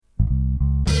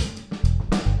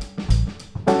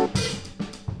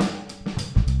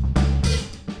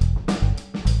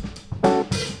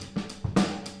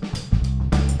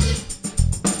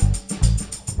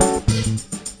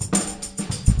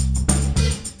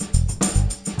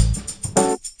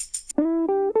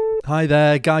Hi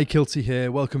there, Guy Kilty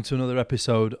here. Welcome to another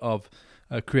episode of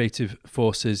Creative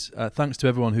Forces. Thanks to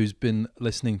everyone who's been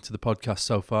listening to the podcast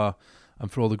so far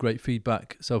and for all the great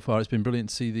feedback so far. It's been brilliant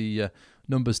to see the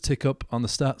numbers tick up on the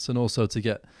stats and also to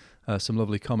get some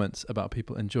lovely comments about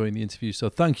people enjoying the interview. So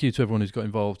thank you to everyone who's got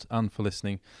involved and for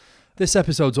listening. This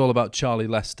episode's all about Charlie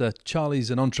Lester. Charlie's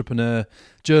an entrepreneur,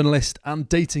 journalist and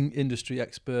dating industry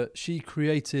expert. She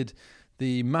created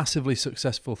the massively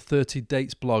successful 30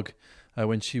 Dates blog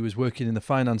when she was working in the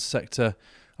finance sector.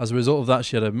 As a result of that,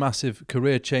 she had a massive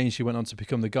career change. She went on to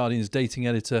become the Guardian's dating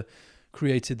editor,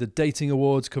 created the Dating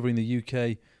Awards covering the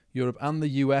UK, Europe and the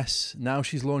US. Now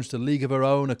she's launched a league of her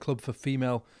own, a club for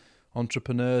female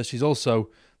entrepreneurs. She's also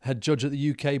head judge at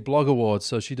the UK Blog Awards,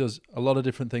 so she does a lot of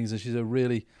different things and she's a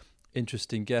really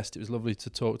interesting guest. It was lovely to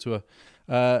talk to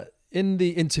her. In the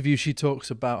interview, she talks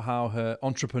about how her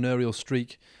entrepreneurial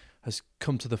streak has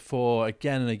come to the fore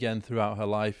again and again throughout her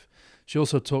life. She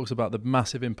also talks about the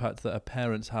massive impact that her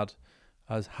parents have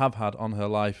had on her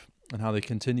life and how they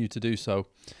continue to do so.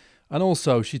 And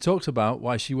also, she talks about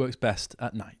why she works best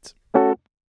at night.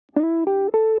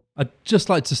 I'd just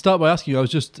like to start by asking you, I was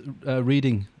just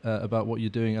reading about what you're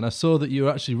doing, and I saw that you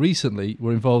actually recently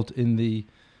were involved in the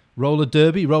roller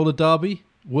derby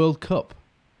World Cup.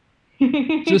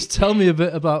 Just tell me a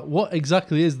bit about what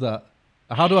exactly is that?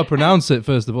 How do I pronounce it,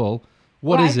 first of all?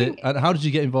 What is it, and how did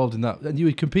you get involved in that? And you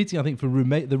were competing, I think, for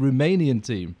the Romanian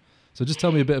team. So just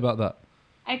tell me a bit about that.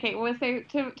 Okay, well, so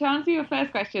to answer your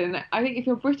first question, I think if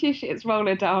you're British, it's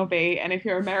roller derby, and if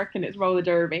you're American, it's roller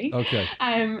derby. Okay.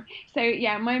 So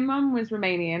yeah, my mum was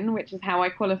Romanian, which is how I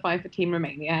qualify for Team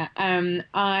Romania.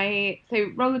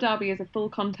 So roller derby is a full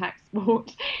contact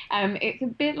sport. It's a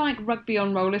bit like rugby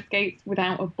on roller skates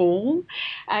without a ball.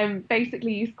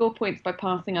 Basically, you score points by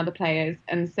passing other players,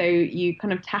 and so you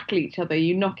kind of tackle each other,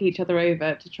 you knock each other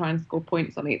over to try and score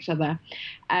points on each other.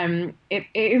 It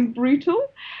is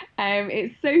brutal.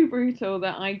 It's so brutal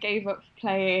that I gave up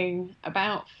playing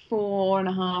about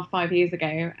 5 years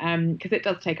ago, because it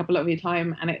does take up a lot of your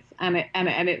time and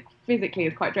it physically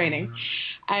is quite draining.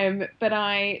 But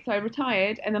I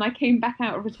retired, and then I came back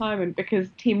out of retirement because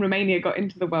Team Romania got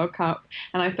into the World Cup,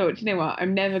 and I thought, you know what,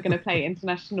 I'm never going to play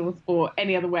international sport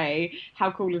any other way.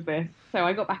 How cool is this? So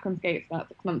I got back on skates about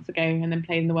 6 months ago and then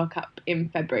played in the World Cup in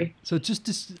February. So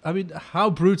how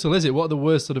brutal is it? What are the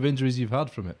worst sort of injuries you've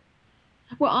had from it?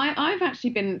 Well, I've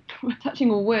actually been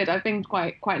touching all wood. I've been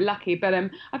quite lucky, but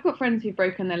I've got friends who've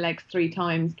broken their legs 3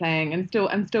 times playing and still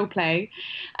play.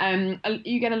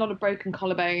 You get a lot of broken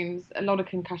collarbones, a lot of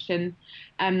concussion.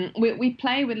 We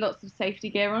play with lots of safety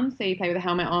gear on, so you play with a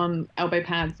helmet on, elbow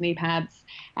pads, knee pads,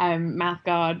 mouth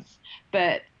guards.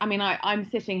 But I mean, I'm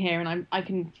sitting here and I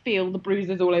can feel the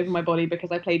bruises all over my body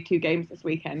because I played 2 games this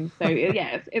weekend. So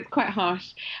yeah, it's quite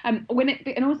harsh. And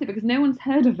also because no one's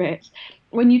heard of it.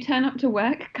 When you turn up to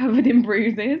work covered in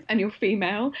bruises and you're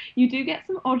female, you do get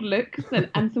some odd looks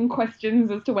and some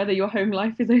questions as to whether your home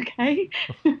life is okay.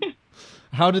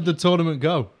 How did the tournament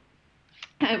go?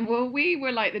 Well, we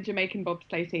were like the Jamaican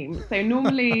bobsleigh team. So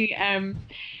normally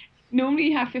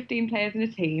you have 15 players in a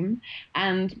team,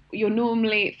 and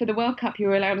for the World Cup,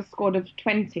 you're allowed a squad of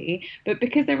 20. But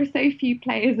because there were so few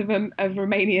players of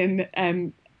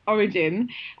Romanian origin,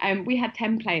 we had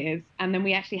 10 players, and then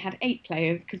we actually had 8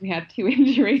 players because we had 2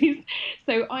 injuries.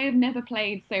 So I have never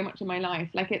played so much in my life.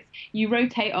 Like, you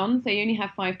rotate on, so you only have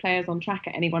 5 players on track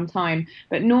at any one time.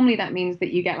 But normally that means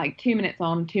that you get like 2 minutes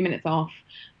on, 2 minutes off,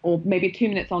 or maybe 2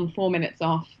 minutes on, 4 minutes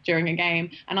off during a game.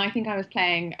 And I think I was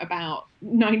playing about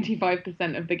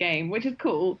 95% of the game, which is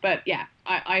cool. But yeah,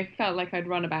 I felt like I'd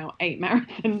run about 8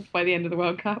 marathons by the end of the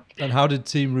World Cup. And how did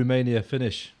Team Romania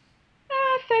finish?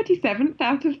 37th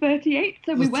out of 38,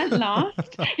 so we weren't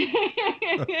last.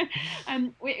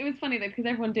 And it was funny though, because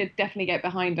everyone did definitely get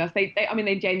behind us. They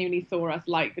genuinely saw us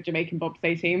like the Jamaican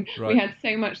bobsleigh team. Right. We had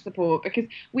so much support because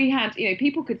we had,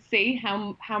 people could see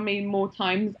how many more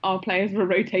times our players were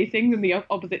rotating than the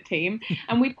opposite team,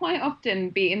 and we'd quite often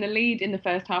be in the lead in the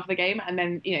first half of the game, and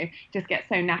then just get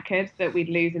so knackered that we'd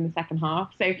lose in the second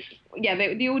half. So yeah,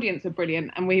 the audience were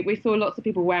brilliant, and we saw lots of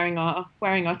people wearing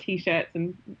our t-shirts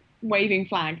and waving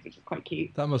flags, which is quite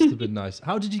cute. That must have been nice.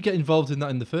 How did you get involved in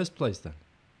that in the first place then?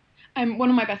 One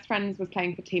of my best friends was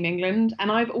playing for Team England,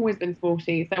 and I've always been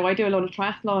sporty, so I do a lot of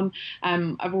triathlon.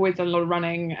 I've always done a lot of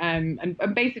running, and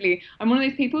basically I'm one of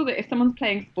those people that if someone's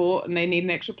playing sport and they need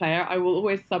an extra player, I will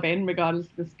always sub in regardless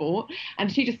of the sport.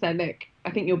 And she just said, look, I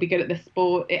think you'll be good at this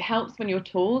sport. It helps when you're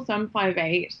tall. So I'm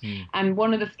 5'8", and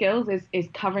one of the skills is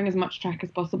covering as much track as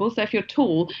possible. So if you're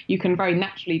tall, you can very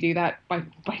naturally do that by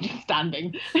just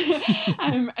standing. So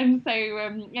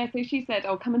she said,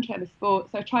 "Oh, come and try the sport."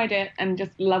 So I tried it and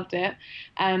just loved it.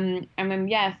 And then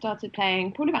started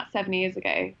playing probably about 7 years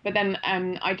ago. But then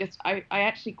I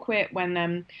actually quit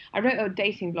when I wrote a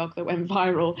dating blog that went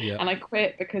viral, and I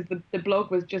quit because the blog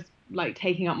was just like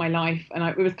taking up my life, and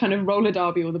it was kind of roller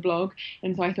derby or the blog.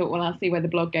 And so I thought, well, I'll see where the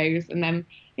blog goes. And then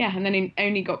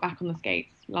only got back on the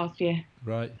skates last year.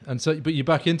 Right. And so, but you're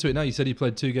back into it now. You said you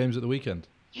played 2 games at the weekend.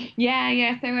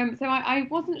 Yeah. So I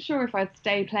wasn't sure if I'd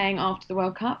stay playing after the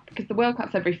World Cup, because the World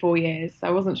Cup's every 4 years. So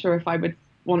I wasn't sure if I would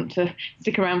want to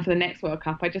stick around for the next World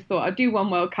Cup. I just thought I'd do one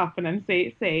World Cup and then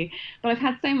see. But I've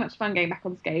had so much fun getting back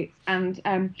on skates, and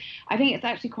I think it's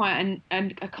actually quite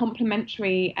a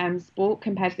complementary sport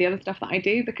compared to the other stuff that I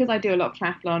do, because I do a lot of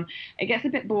triathlon. It gets a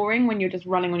bit boring when you're just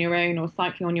running on your own or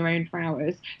cycling on your own for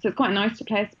hours. So it's quite nice to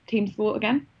play a team sport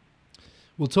again.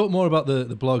 We'll talk more about the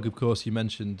blog, of course, you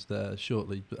mentioned there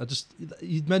shortly. But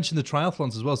you mentioned the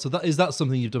triathlons as well. So is that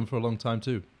something you've done for a long time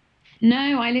too?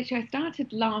 No, I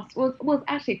started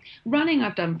actually running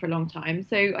I've done for a long time.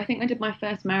 So I think I did my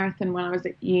first marathon when I was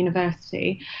at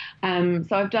university. So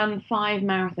I've done 5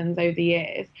 marathons over the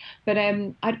years, but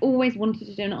I'd always wanted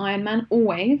to do an Ironman,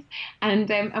 always, and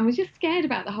was just scared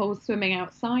about the whole swimming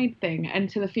outside thing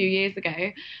until a few years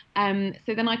ago.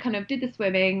 So then I kind of did the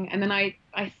swimming, and then I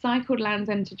cycled Land's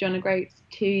End to John O'Groats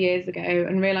 2 years ago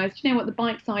and realised, what, the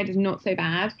bike side is not so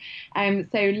bad.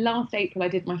 So last April I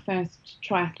did my first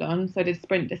triathlon, so I did a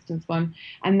sprint distance one,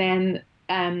 and then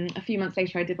a few months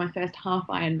later I did my first half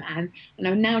Ironman, and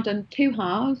I've now done 2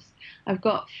 halves. I've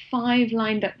got 5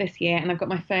 lined up this year, and I've got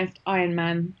my first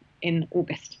Ironman in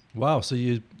August. Wow, so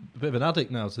you're a bit of an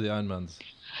addict now to the Ironmans,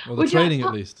 or the training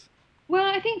at least. Well,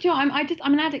 I think, Joe, I'm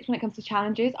an addict when it comes to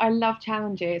challenges. I love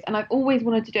challenges, and I've always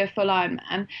wanted to do a full Ironman,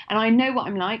 and I know what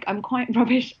I'm like. I'm quite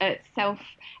rubbish at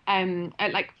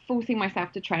at like forcing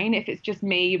myself to train. If it's just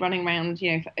me running around,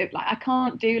 I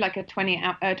can't do like a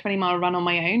 20-mile run on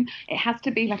my own. It has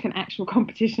to be like an actual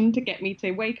competition to get me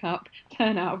to wake up,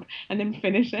 turn up, and then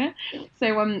finish it.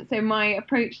 So my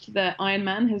approach to the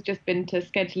Ironman has just been to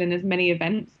schedule in as many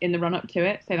events in the run up to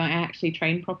it, so that I actually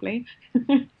train properly.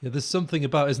 Yeah, there's something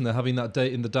about, isn't there, having that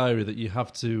date in the diary that you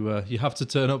have to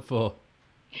turn up for.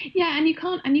 Yeah, and you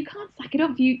can't sack it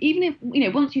off. Even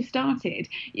if once you started,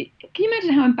 can you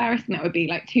imagine how embarrassing that would be?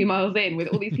 Like 2 miles in, with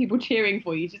all these people cheering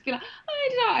for you, just be like,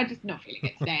 I'm just not feeling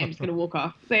it today. I'm just going to walk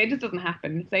off. So it just doesn't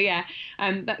happen. So yeah,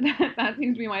 that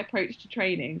seems to be my approach to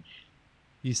training.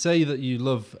 You say that you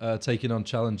love taking on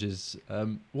challenges.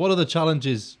 What other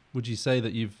challenges would you say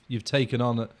that you've taken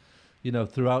on,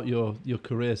 throughout your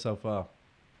career so far?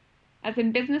 As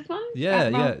in business ones?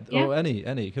 Yeah. Or any.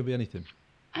 It could be anything.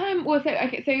 I'm one of those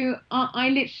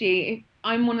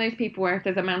people where if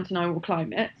there's a mountain, I will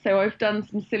climb it. So I've done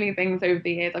some silly things over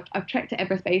the years. I've trekked to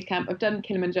Everest Base Camp. I've done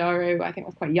Kilimanjaro. I think I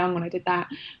was quite young when I did that.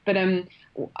 But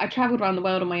I travelled around the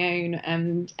world on my own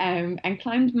and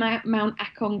climbed Mount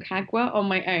Aconcagua on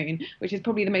my own, which is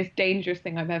probably the most dangerous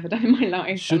thing I've ever done in my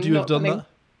life. Should you have done that?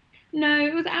 No,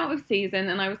 it was out of season,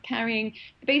 and I was carrying,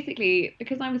 basically,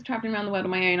 because I was traveling around the world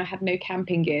on my own, I had no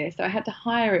camping gear, so I had to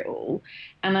hire it all.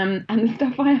 And the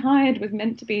stuff I hired was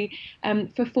meant to be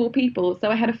for 4 people. So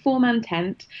I had a 4-man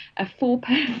tent, a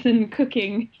 4-person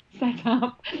cooking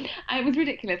setup. It was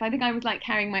ridiculous. I think I was like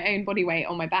carrying my own body weight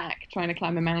on my back, trying to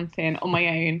climb a mountain on my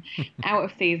own, out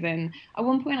of season. At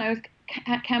one point, I was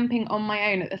camping on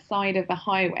my own at the side of the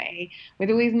highway with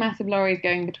all these massive lorries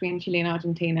going between Chile and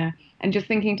Argentina, and just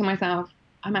thinking to myself,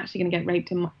 I'm actually going to get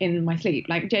raped in my sleep.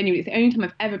 Like, genuinely, it's the only time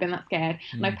I've ever been that scared.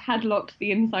 And I padlocked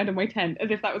the inside of my tent as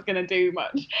if that was going to do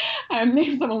much,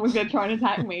 if someone was going to try and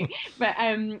attack me. But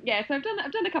so I've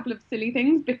done a couple of silly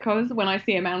things, because when I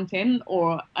see a mountain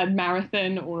or a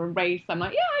marathon or a race, I'm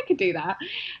like, yeah, I could do that.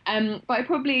 But I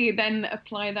probably then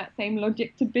apply that same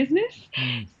logic to business.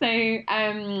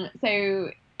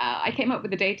 I came up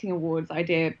with the dating awards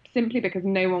idea simply because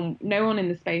no one in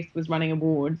the space was running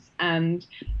awards, and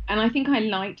I think I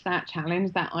liked that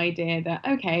challenge, that idea that,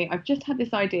 okay, I've just had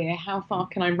this idea, how far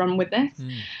can I run with this?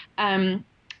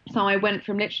 So I went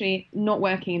from literally not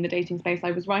working in the dating space.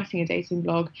 I was writing a dating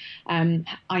blog.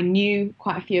 I knew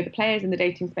quite a few of the players in the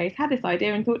dating space, had this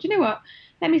idea and thought, you know what,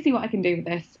 let me see what I can do with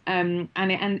this. And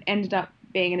it ended up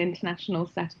being an international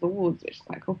set of awards, which is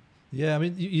quite cool. Yeah, I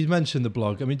mean, you mentioned the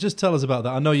blog. I mean, just tell us about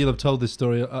that. I know you'll have told this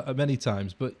story many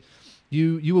times, but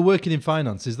you were working in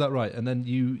finance, is that right? And then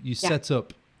you set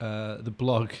up the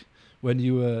blog when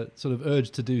you were sort of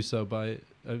urged to do so by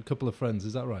a couple of friends,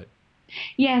 is that right?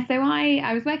 Yeah, so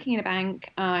I was working in a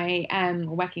bank.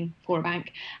 Working for a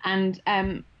bank, and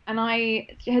I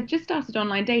had just started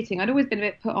online dating. I'd always been a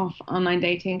bit put off online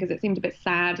dating because it seemed a bit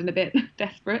sad and a bit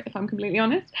desperate, if I'm completely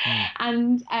honest.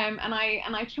 Mm. And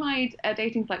I tried a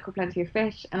dating site called Plenty of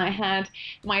Fish, and I had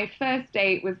my first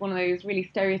date was one of those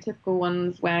really stereotypical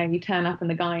ones where you turn up and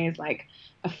the guy is like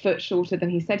a foot shorter than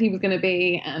he said he was going to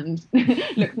be and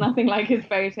looks nothing like his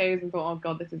photos, and thought, oh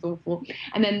God, this is awful.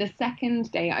 And then the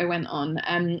second day I went on,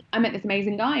 I met this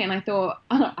amazing guy, and I thought,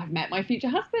 oh, I've met my future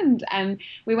husband. And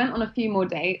we went on a few more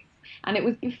dates. And it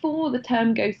was before the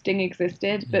term ghosting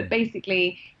existed, but Mm.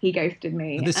 basically he ghosted And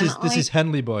me. this is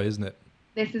Henley Boy, isn't it?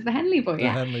 This is the Henley Boy, The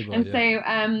yeah. Henley Boy, And yeah. so,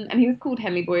 and he was called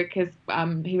Henley Boy because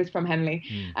he was from Henley.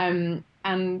 Mm.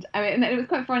 And I mean, and it was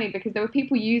quite funny because there were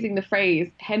people using the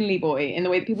phrase Henley Boy in the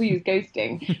way that people use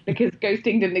ghosting, because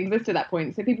ghosting didn't exist at that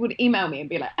point. So people would email me and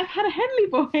be like, "I've had a Henley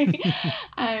Boy,"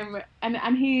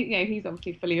 and he, he's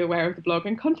obviously fully aware of the blog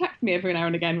and contacts me every now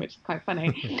and again, which is quite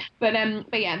funny. But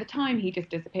yeah, at the time he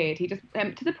just disappeared. He just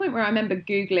to the point where I remember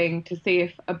Googling to see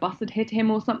if a bus had hit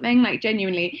him or something. Like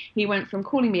genuinely, he went from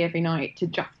calling me every night to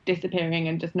just disappearing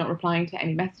and just not replying to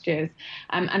any messages,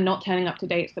 and not turning up to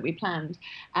dates that we planned.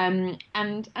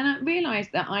 And I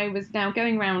realised that I was now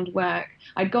going around work.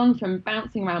 I'd gone from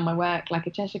bouncing around my work like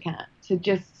a Cheshire cat to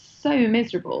just so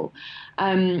miserable.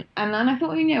 And then I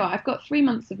thought, I've got 3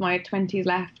 months of my 20s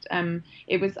left. I think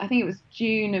it was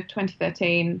June of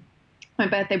 2013. My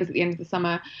birthday was at the end of the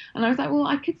summer, and I was like, well,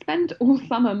 I could spend all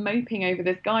summer moping over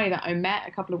this guy that I met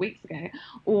a couple of weeks ago,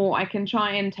 or I can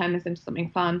try and turn this into something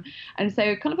fun. And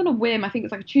so, kind of on a whim, I think it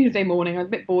was like a Tuesday morning, I was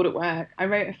a bit bored at work. I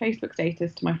wrote a Facebook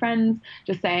status to my friends,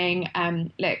 just saying,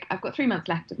 look, I've got 3 months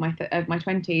left of my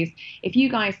 20s. If you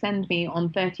guys send me on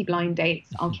 30 blind dates,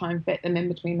 I'll try and fit them in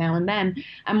between now and then.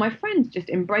 And my friends just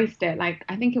embraced it. Like,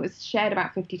 I think it was shared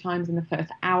about 50 times in the first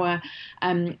hour.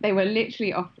 They were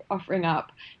literally offering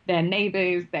up their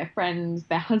neighbors, their friends,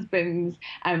 their husbands,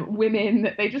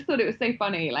 women. They just thought it was so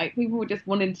funny. Like, people just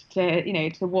wanted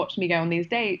to watch me go on these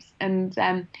dates, and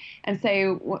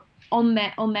so on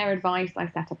their advice, I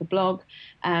set up a blog.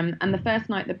 And the first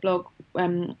night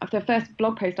after the first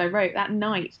blog post I wrote, that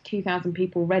night 2,000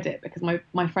 people read it because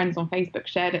my friends on Facebook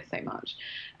shared it so much.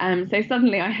 So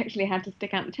suddenly I actually had to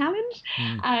stick out the challenge.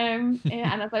 And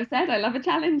as I've said, I love a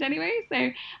challenge anyway.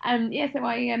 So so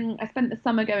I spent the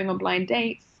summer going on blind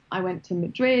dates. I went to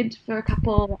Madrid for a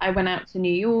couple. I went out to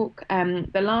New York.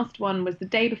 The last one was the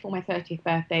day before my 30th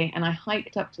birthday, and I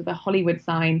hiked up to the Hollywood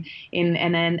sign in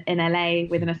LA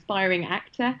with an aspiring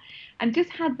actor, and just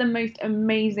had the most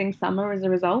amazing summer as a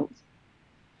result.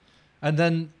 And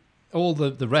then all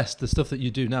the rest, the stuff that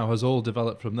you do now, has all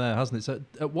developed from there, hasn't it? So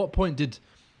at what point did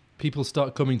people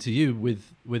start coming to you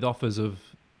with offers of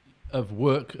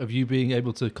work, of you being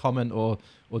able to comment or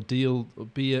deal, or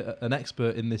be an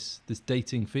expert in this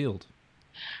dating field?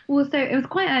 Well, so it was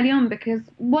quite early on, because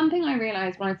one thing I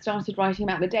realised when I started writing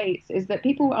about the dates is that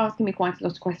people were asking me quite a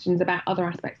lot of questions about other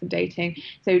aspects of dating.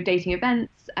 So dating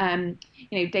events,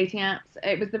 dating apps.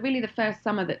 It was really the first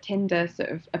summer that Tinder sort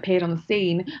of appeared on the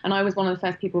scene, and I was one of the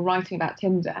first people writing about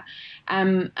Tinder.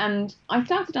 And I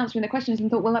started answering the questions and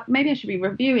thought, well, maybe I should be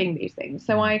reviewing these things.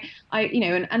 So and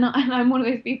I'm one of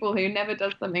those people who never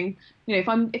does something. If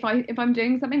I'm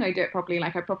doing something, I do it properly.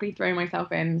 Like, I properly throw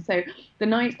myself in. So the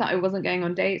nights that I wasn't going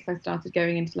on dates, I started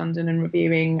going into London and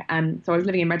reviewing. So I was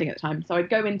living in Reading at the time. So I'd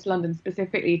go into London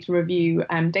specifically to review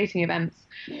dating events.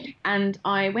 And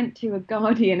I went to a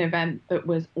Guardian event that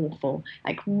was awful,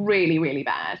 like really, really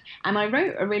bad. And I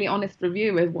wrote a really honest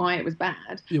review of why it was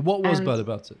bad. Yeah, what was bad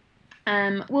about it?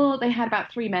 Well, they had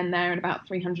about 3 men there and about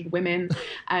 300 women,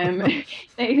 which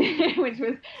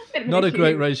was a bit of Not a issue.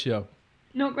 great ratio.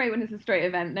 Not great when it's a straight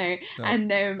event, no. No.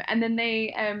 And then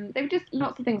they were just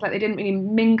lots of things, like they didn't really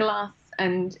mingle us,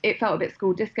 and it felt a bit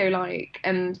school disco like,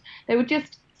 and there were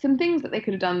just some things that they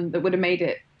could have done that would have made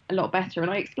it a lot better. And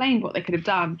I explained what they could have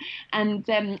done, and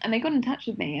they got in touch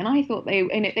with me, and I thought they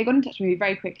got in touch with me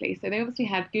very quickly. So they obviously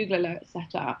had Google Alerts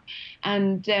set up,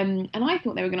 and I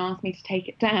thought they were going to ask me to take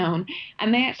it down.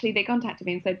 And they contacted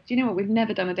me and said, do you know what, we've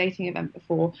never done a dating event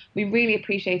before. We really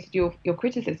appreciated your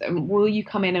criticism. Will you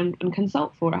come in and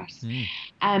consult for us?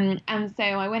 And so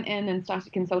I went in and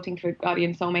started consulting for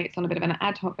Guardian Soulmates on a bit of an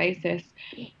ad hoc basis.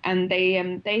 And they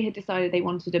had decided they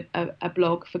wanted a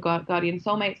blog for Guardian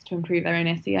Soulmates to improve their own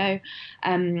SEO.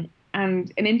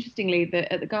 And interestingly,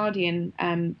 at the Guardian,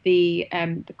 the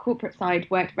corporate side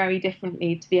worked very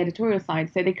differently to the editorial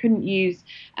side. So they couldn't use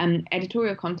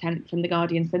editorial content from the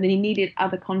Guardian, so they needed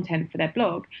other content for their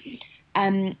blog.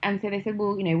 And so they said,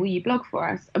 well, will you blog for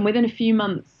us? And within a few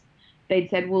months, they'd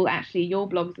said, well, actually, your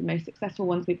blog's the most successful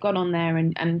ones we've got on there,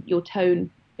 and your tone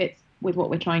fits with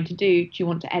what we're trying to do. Do you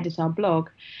want to edit our blog?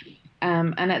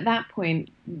 And at that point,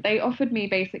 they offered me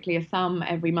basically a sum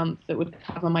every month that would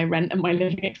cover my rent and my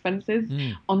living expenses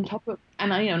on top of,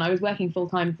 and I was working full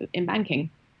time in banking.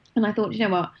 And I thought, you know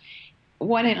what,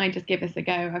 why don't I just give this a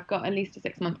go? I've got at least a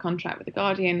 6-month contract with The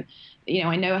Guardian.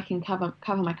 I know I can cover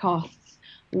my costs.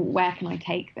 Where can I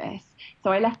take this? So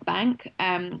I left the bank,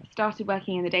 started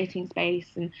working in the dating space,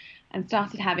 and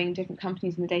started having different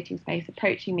companies in the dating space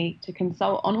approaching me to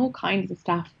consult on all kinds of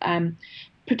stuff.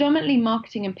 Predominantly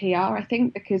marketing and PR, I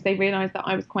think, because they realised that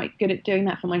I was quite good at doing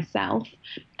that for myself,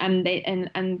 and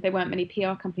there weren't many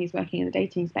PR companies working in the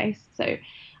dating space. So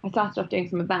I started off doing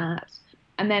some of that.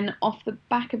 And then off the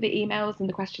back of the emails and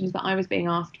the questions that I was being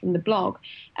asked from the blog,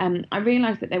 I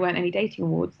realised that there weren't any dating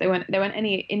awards. There weren't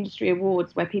any industry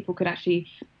awards where people could actually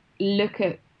look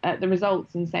at the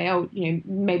results and say, oh,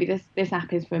 maybe this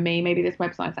app is for me. Maybe this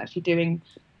website's actually doing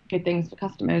good things for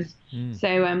customers.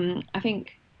 So I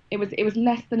think it was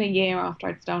less than a year after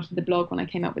I'd started the blog when I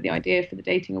came up with the idea for the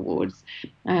dating awards,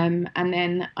 and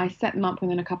then I set them up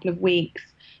within a couple of weeks.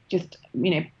 Just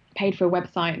paid for a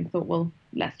website and thought, well,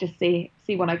 let's just see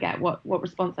what I get, what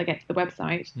response I get to the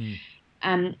website.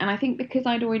 And I think because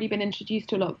I'd already been introduced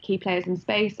to a lot of key players in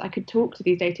space, I could talk to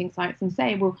these dating sites and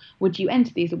say, well, would you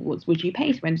enter these awards? Would you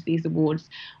pay to enter these awards?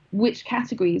 Which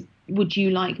categories would you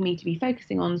like me to be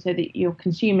focusing on so that your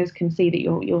consumers can see that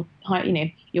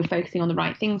you're focusing on the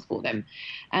right things for them?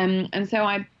 And so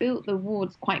I built the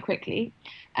awards quite quickly,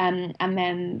 and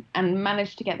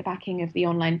managed to get the backing of the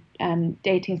Online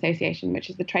Dating Association, which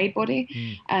is the trade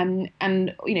body. And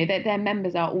their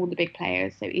members are all the big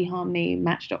players, so eHarmony,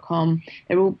 Match.com.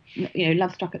 They're all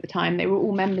Lovestock at the time. They were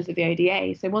all members of the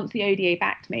ODA. So once the ODA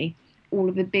backed me, all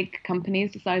of the big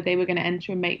companies decided they were going to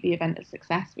enter and make the event a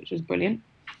success, which was brilliant.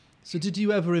 So did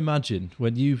you ever imagine,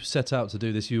 when you set out to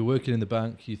do this, you were working in the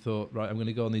bank, you thought, right, I'm going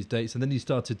to go on these dates, and then you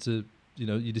started to,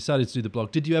 you decided to do the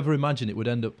blog. Did you ever imagine it would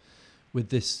end up with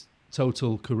this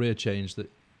total career change that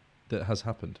has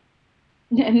happened?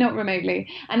 Not remotely.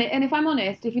 And if I'm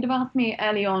honest, if you'd have asked me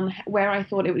early on where I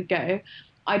thought it would go,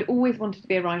 I'd always wanted to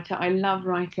be a writer. I love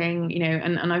writing,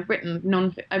 and I've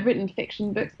written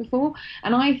fiction books before.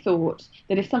 And I thought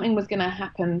that if something was going to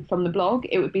happen from the blog,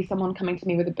 it would be someone coming to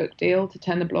me with a book deal to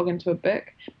turn the blog into a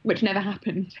book, which never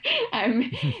happened.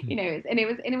 And it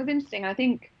was interesting. I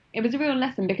think it was a real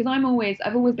lesson because I've always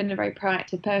been a very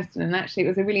proactive person, and actually it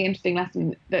was a really interesting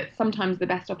lesson that sometimes the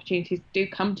best opportunities do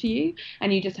come to you,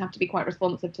 and you just have to be quite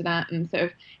responsive to that and sort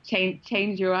of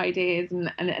change your ideas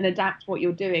and adapt what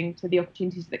you're doing to the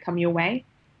opportunities that come your way.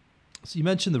 So you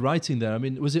mentioned the writing there. I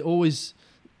mean, was it always,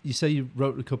 you say you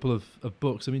wrote a couple of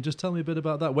books. I mean, just tell me a bit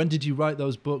about that. When did you write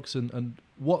those books, and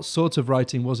what sort of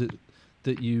writing was it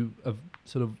that you have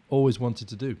sort of always wanted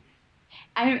to do?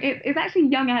 It's actually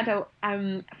young adult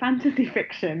fantasy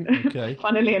fiction, okay.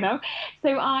 Funnily enough.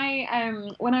 So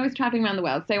when I was traveling around the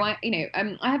world, so I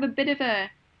have a bit of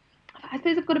I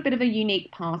suppose I've got a bit of a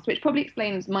unique past, which probably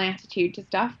explains my attitude to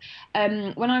stuff.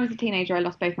 When I was a teenager, I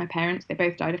lost both my parents. They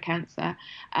both died of cancer.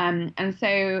 And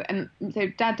so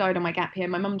Dad died on my gap year.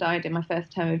 My mum died in my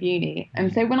first term of uni.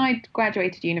 And so when I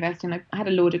graduated university, and I had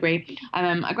a law degree,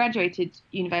 I graduated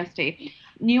university,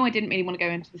 knew I didn't really want to go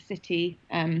into the city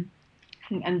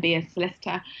and be a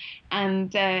solicitor,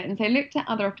 and so looked at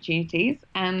other opportunities,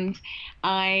 and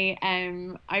I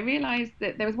realised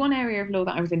that there was one area of law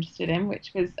that I was interested in,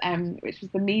 which was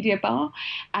the media bar,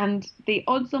 and the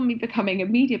odds on me becoming a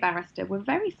media barrister were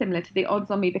very similar to the odds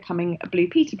on me becoming a Blue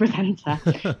Peter presenter.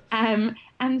 And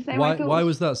so why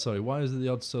was that? Sorry, why is the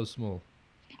odds so small?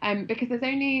 Because there's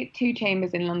only 2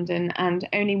 chambers in London, and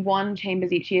only 1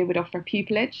 chambers each year would offer a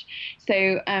pupillage.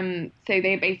 So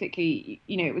they basically,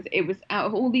 it was out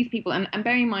of all these people, and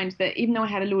bearing in mind that even though I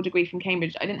had a law degree from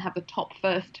Cambridge, I didn't have the top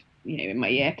first, in my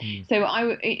year. So I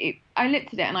looked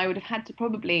at it, and I would have had to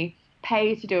probably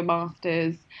pay to do a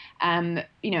master's, and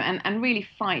really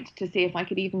fight to see if I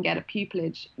could even get a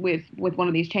pupillage with one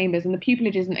of these chambers. And the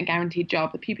pupillage isn't a guaranteed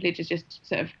job. The pupillage is just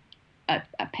sort of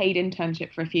a paid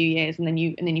internship for a few years, and then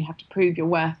you have to prove your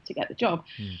worth to get the job.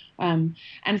 And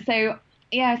so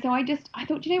I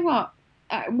thought, you know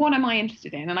what am I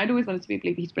interested in? And I'd always wanted to be a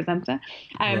Blue Peter presenter.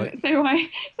 Right. So I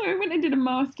went and did a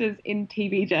master's in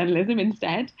TV journalism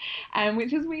instead,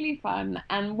 which was really fun.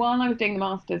 And while I was doing the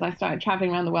master's, I started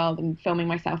traveling around the world and filming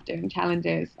myself doing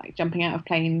challenges, like jumping out of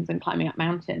planes and climbing up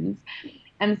mountains.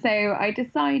 And so I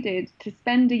decided to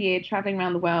spend a year traveling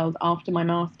around the world after my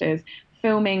master's,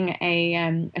 filming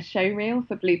a show reel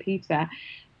for Blue Peter.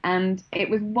 And it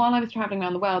was while I was traveling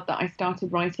around the world that I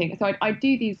started writing. So I'd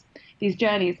do these these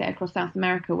journeys there across South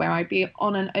America where I'd be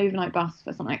on an overnight bus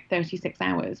for something like 36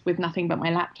 hours with nothing but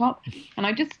my laptop. And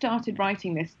I just started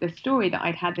writing this story that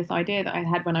I'd had, this idea that I'd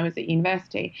had when I was at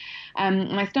university.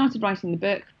 And I started writing the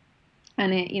book.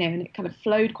 And it kind of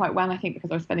flowed quite well, I think, because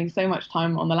I was spending so much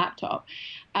time on the laptop.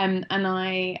 And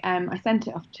I sent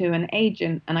it off to an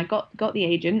agent, and I got the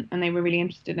agent, and they were really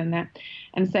interested in it.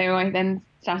 And so I then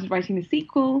started writing the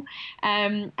sequel.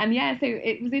 So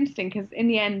it was interesting because in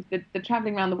the end, the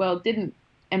traveling around the world didn't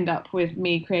end up with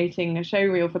me creating a show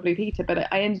reel for Blue Peter,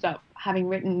 but I ended up having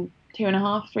written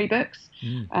 2.5, 3 books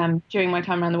during my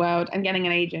time around the world and getting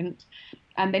an agent.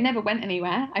 And they never went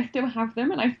anywhere. I still have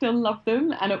them, and I still love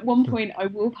them. And at one point, I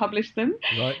will publish them.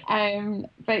 Right.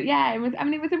 But yeah, it was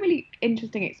a really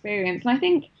interesting experience, and I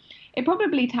think it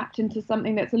probably tapped into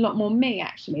something that's a lot more me,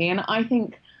 actually. And I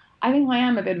think I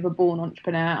am a bit of a born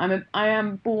entrepreneur. I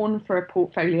am born for a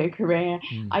portfolio career.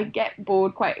 I get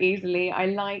bored quite easily. I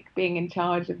like being in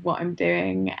charge of what I'm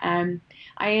doing.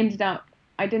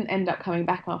 I didn't end up coming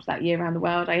back after that year around the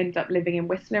world. I ended up living in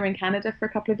Whistler in Canada for a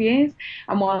couple of years.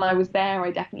 And while I was there,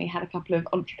 I definitely had a couple of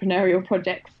entrepreneurial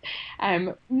projects.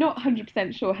 Not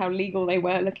 100% sure how legal they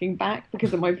were looking back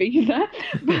because of my visa.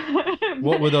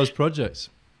 What were those projects?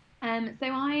 I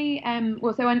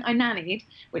nannied,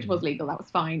 which was legal. That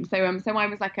was fine. So I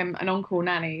was like an on-call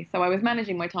nanny. So I was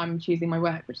managing my time and choosing my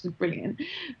work, which is brilliant.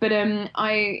 But in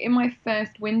my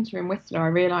first winter in Whistler, I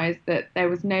realised that there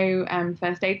was no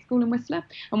first aid school in Whistler,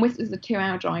 and Whistler's a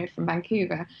 2-hour drive from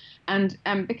Vancouver. And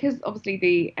because obviously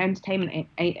the entertainment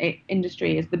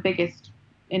industry is the biggest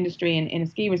industry in a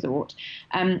ski resort,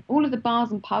 all of the bars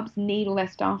and pubs need all their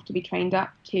staff to be trained up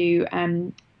to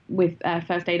with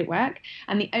first aid at work,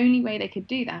 and the only way they could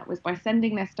do that was by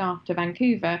sending their staff to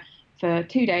Vancouver for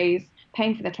 2 days,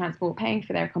 paying for their transport, paying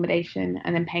for their accommodation,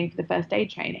 and then paying for the first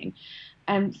aid training.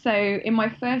 So in my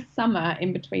first summer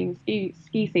in between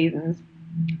ski seasons,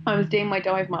 I was doing my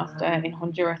dive master in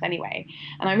Honduras anyway,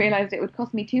 and I realised it would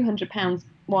cost me £200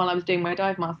 while I was doing my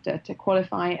dive master to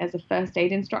qualify as a first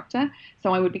aid instructor,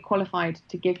 so I would be qualified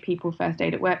to give people first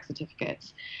aid at work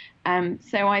certificates.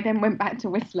 So I then went back to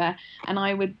Whistler, and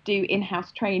I would do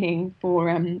in-house training for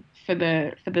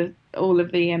all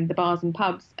of the bars and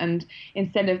pubs. And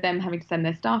instead of them having to send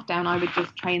their staff down, I would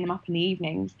just train them up in the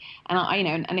evenings. And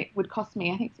and it would cost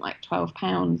me, I think, like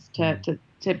 £12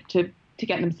 to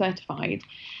get them certified.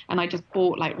 And I just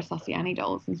bought like Resusciani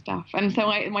dolls and stuff. And so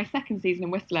my second season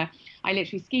in Whistler, I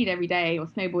literally skied every day or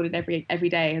snowboarded every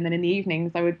day, and then in the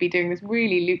evenings I would be doing this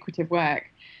really lucrative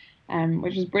work.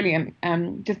 Which was brilliant,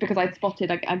 just because I'd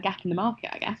spotted a gap in the market,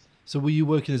 I guess. So were you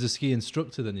working as a ski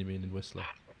instructor then, you mean, in Whistler?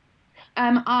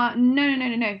 No.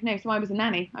 So I was a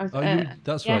nanny.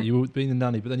 That's right. You were being a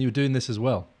nanny, but then you were doing this as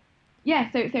well.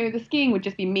 Yeah, so the skiing would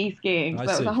just be me skiing.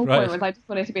 So the whole point was I just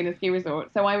wanted to be in a ski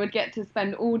resort. So I would get to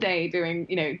spend all day doing,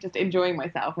 just enjoying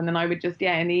myself. And then I would just,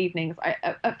 in the evenings,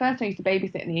 at first I used to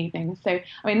babysit in the evenings. So,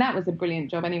 that was a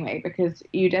brilliant job anyway, because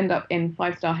you'd end up in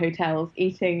 5-star hotels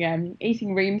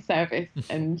eating room service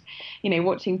and,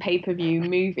 watching pay-per-view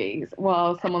movies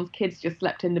while someone's kids just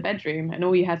slept in the bedroom, and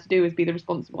all you had to do was be the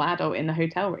responsible adult in the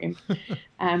hotel room. So,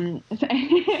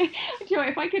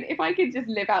 if I could just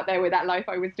live out there with that life,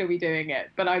 I would still be doing it,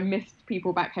 but I missed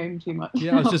people back home too much.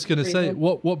 Yeah, I was just going to say,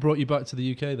 what brought you back to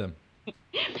the UK then?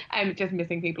 Just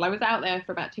missing people. I was out there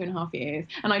for about 2.5 years,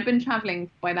 and I'd been traveling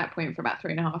by that point for about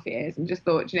 3.5 years, and just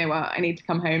thought, you know what, I need to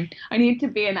come home. I need to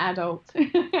be an adult.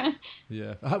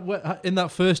 Yeah. In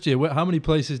that first year, how many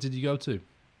places did you go to?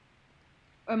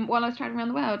 While I was traveling around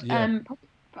the world, yeah.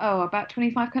 About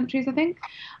 25 countries, I think.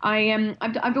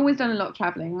 I've always done a lot of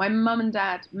traveling. My mum and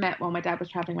dad met while my dad was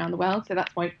traveling around the world, so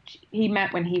that's why he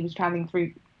met when he was traveling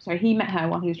through. So he met her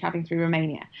while he was traveling through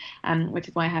Romania, which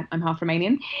is why I'm half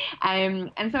Romanian.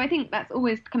 And so I think that's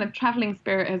always kind of traveling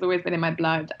spirit has always been in my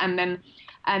blood. And then,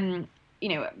 the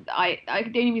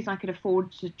only reason I could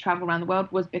afford to travel around the world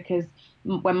was because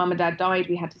when mum and dad died,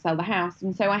 we had to sell the house.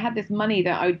 And so I had this money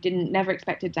that I never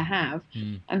expected to have,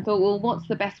 and thought, well, what's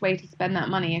the best way to spend that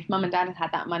money? If mum and dad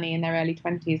had that money in their early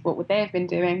 20s, what would they have been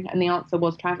doing? And the answer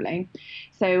was traveling.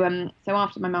 So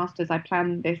after my master's, I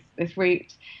planned this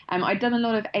route. I'd done a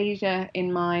lot of Asia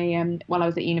in my while I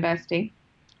was at university.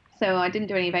 So I didn't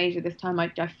do any of Asia this time.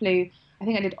 I flew. I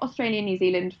think I did Australia, New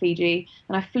Zealand, Fiji,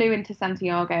 and I flew into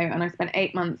Santiago, and I spent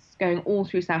 8 months going all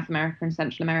through South America and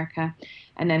Central America,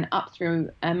 and then up through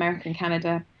America and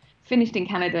Canada, finished in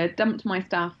Canada, dumped my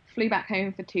stuff, flew back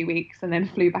home for 2 weeks, and then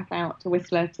flew back out to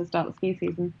Whistler to start the ski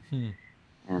season.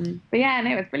 But yeah,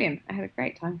 no, it was brilliant. I had a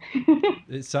great time.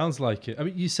 It sounds like it. I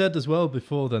mean, you said as well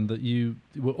before then that you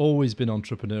were always been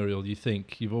entrepreneurial. You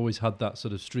think you've always had that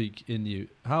sort of streak in you.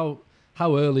 How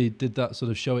how early did that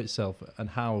sort of show itself, and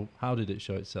how did it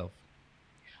show itself?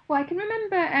 Well, I can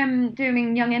remember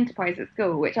doing Young Enterprise at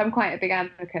school, which I'm quite a big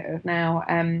advocate of now.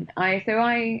 I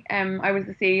was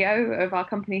the CEO of our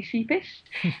company Sheepish,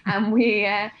 and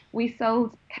we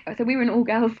sold. So we were an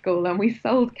all-girls school, and we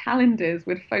sold calendars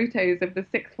with photos of the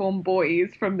sixth form boys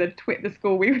from the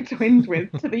school we were twins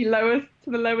with to the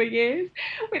lower years,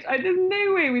 which there's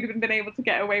no way we'd have been able to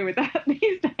get away with that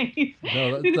these days.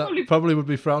 No, that probably would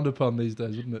be frowned upon these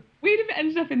days, wouldn't it? We'd have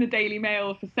ended up in the Daily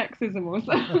Mail for sexism or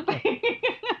something.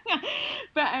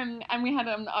 But and we had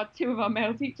our two of our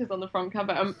male teachers on the front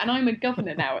cover, and I'm a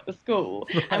governor now at the school,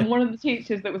 Right. and one of the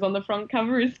teachers that was on the front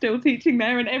cover is still teaching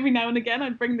there, and every now and again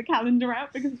I'd bring the calendar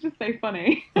out because it's just so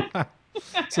funny.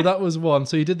 So that was one.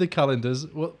 So you did the calendars.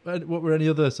 What were any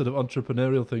other sort of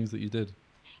entrepreneurial things that you did?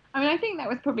 I mean, I think that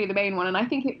was probably the main one, and I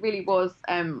think it really was.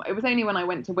 It was only when I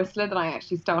went to Whistler that I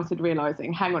actually started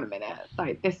realizing, hang on a minute,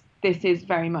 like this is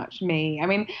very much me. I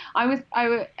mean, I was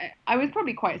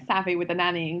probably quite savvy with the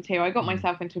nannying too. I got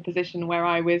myself into a position where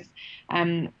I was,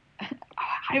 it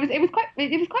was quite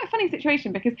a funny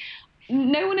situation because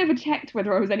no one ever checked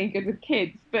whether I was any good with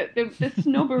kids, but the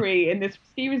snobbery in this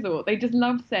ski resort, they just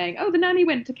loved saying, oh, the nanny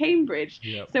went to Cambridge.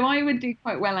 Yep. So I would do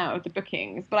quite well out of the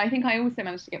bookings. But I think I also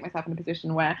managed to get myself in a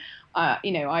position where, I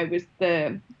was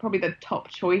probably the top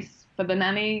choice for the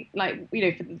nanny,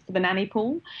 for the nanny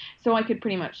pool. So I could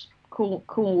pretty much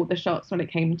call the shots when it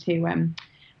came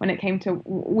to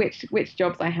which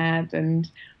jobs I had and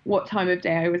what time of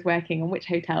day I was working and which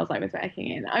hotels I was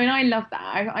working in. I mean, I love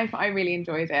that. I really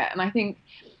enjoyed it. And I think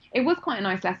it was quite a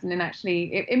nice lesson. And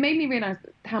actually, it made me realize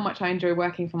how much I enjoy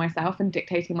working for myself and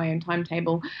dictating my own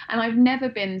timetable. And I've never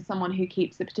been someone who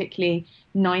keeps a particularly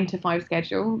 9 to 5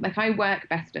 schedule. Like, I work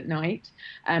best at night.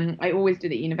 I always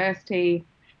did at university.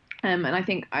 And I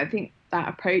think that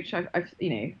approach, I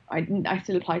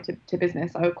still apply to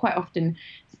business. I would quite often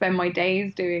spend my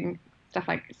days doing stuff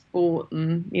like sport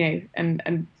and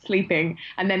and sleeping,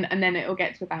 and then it'll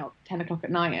get to about 10 o'clock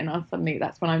at night, and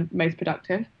that's when I'm most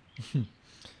productive.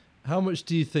 How much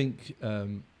do you think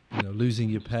losing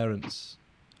your parents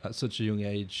at such a young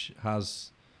age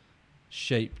has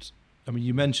shaped? I mean,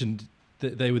 you mentioned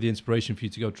that they were the inspiration for you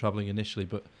to go traveling initially,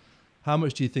 but how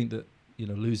much do you think that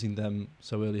losing them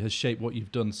so early has shaped what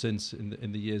you've done since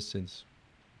in the years since?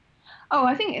 Oh,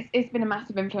 I think it's been a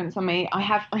massive influence on me. I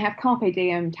have Carpe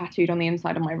Diem tattooed on the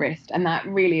inside of my wrist, and that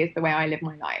really is the way I live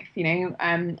my life.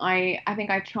 I think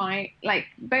I try, like,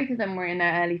 both of them were in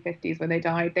their early 50s when they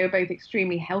died. They were both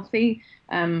extremely healthy,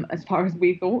 as far as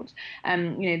we thought.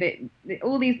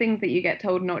 All these things that you get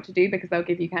told not to do because they'll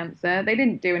give you cancer. They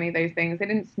didn't do any of those things. They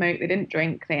didn't smoke. They didn't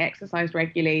drink. They exercised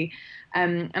regularly.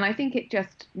 And I think it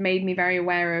just made me very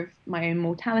aware of my own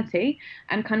mortality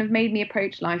and kind of made me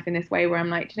approach life in this way where I'm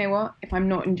like, do you know what? If I'm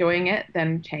not enjoying it,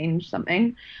 then change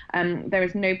something. There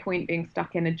is no point being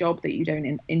stuck in a job that you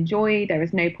don't enjoy. There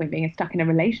is no point being stuck in a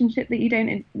relationship that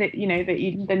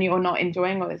you're not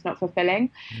enjoying or that's not fulfilling.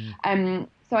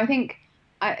 So I think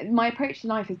my approach to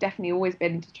life has definitely always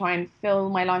been to try and fill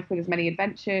my life with as many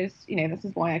adventures. This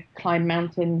is why I climb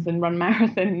mountains and run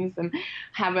marathons and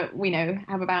have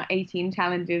about 18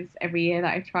 challenges every year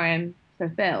that I try and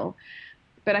fulfill.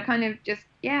 But I kind of just,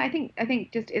 I think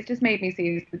it's just made me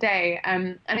seize the day.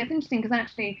 And it's interesting because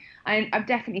actually I've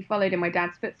definitely followed in my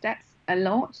dad's footsteps a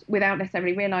lot without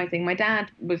necessarily realizing. My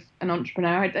dad was an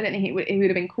entrepreneur. I don't think he would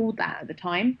have been called that at the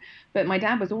time, but my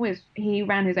dad he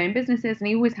ran his own businesses and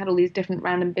he always had all these different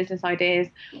random business ideas.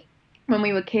 When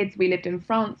we were kids, we lived in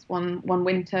France one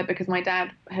winter because my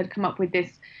dad had come up with this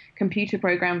computer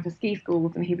program for ski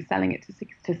schools and he was selling it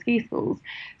to ski schools.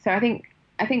 So I think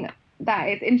that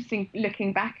it's interesting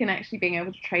looking back and actually being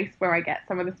able to trace where I get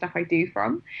some of the stuff I do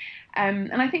from.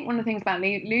 And I think one of the things about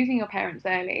losing your parents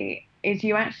early is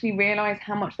you actually realize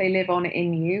how much they live on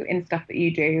in you in stuff that you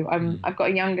do. I've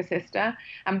got a younger sister,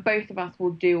 and both of us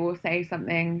will do or say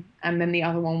something, and then the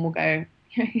other one will go,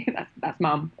 "That's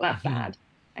mum, that's dad,"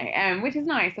 which is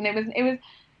nice. And it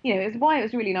was why it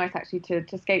was really nice actually to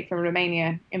escape from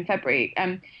Romania in February.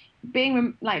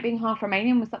 Being half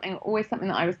Romanian was always something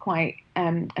that I was quite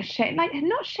ashamed,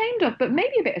 not ashamed of, but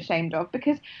maybe a bit ashamed of,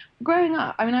 because growing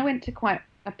up, I mean, I went to quite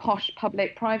a posh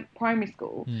public primary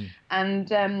school,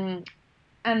 and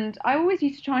I always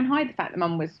used to try and hide the fact that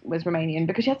mum was Romanian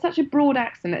because she had such a broad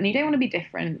accent and you don't want to be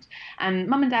different. And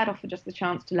mum and dad offered us the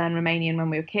chance to learn Romanian when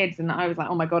we were kids, and I was like,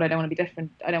 oh my God, I don't want to be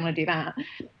different. I don't want to do that.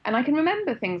 And I can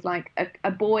remember things like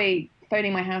a boy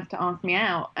phoning my house to ask me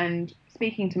out and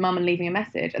speaking to mum and leaving a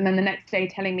message, and then the next day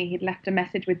telling me he'd left a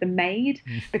message with the maid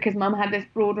because mum had this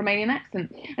broad Romanian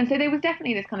accent. And so there was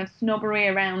definitely this kind of snobbery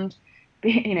around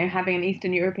having an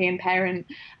Eastern European parent,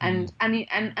 Mm.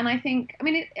 and I think, I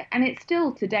mean, it's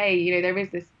still today, there is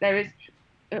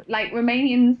like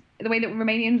Romanians, the way that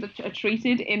Romanians are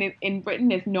treated in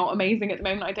Britain is not amazing at the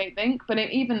moment, I don't think. But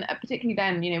even particularly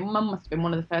then, Mum must have been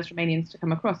one of the first Romanians to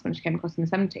come across when she came across in the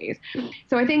 70s.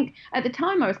 So I think at the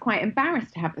time I was quite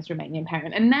embarrassed to have this Romanian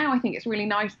parent, and now I think it's really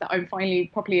nice that I'm finally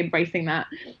properly embracing that.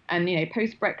 And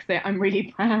post Brexit, I'm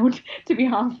really proud to be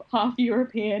half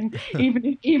European,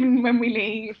 even when we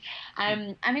leave.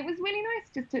 And it was really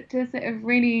nice just to sort of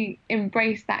really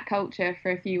embrace that culture for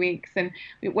a few weeks. And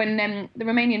when the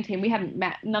Romanian team, we hadn't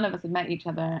met, none of us had met each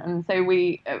other, and so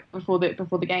we before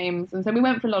the games, and so we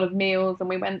went for a lot of meals, and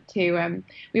we went to a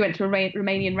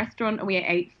Romanian restaurant, and we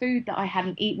ate food that I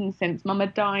hadn't eaten since Mum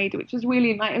had died, which was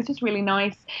really nice. It was just really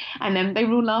nice, and then they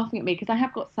were all laughing at me because I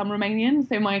have got some Romanian,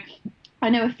 so I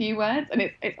know a few words, and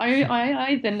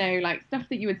I either know like stuff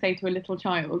that you would say to a little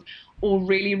child, or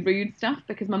really rude stuff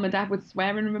because Mum and Dad would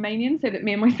swear in Romanian, so that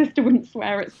me and my sister wouldn't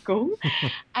swear at school,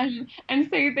 and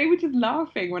so they were just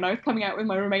laughing when I was coming out with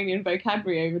my Romanian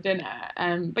vocabulary over dinner.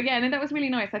 But yeah, no, that was really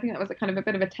nice. I think that was a kind of a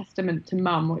bit of a testament to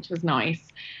Mum, which was nice,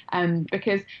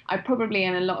 because I probably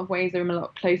in a lot of ways am a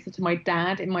lot closer to my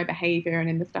dad in my behaviour and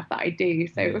in the stuff that I do.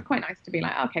 So it was quite nice to be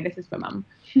like, okay, this is for Mum.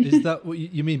 Is that what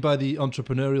you mean by the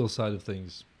entrepreneurial side of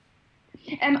things?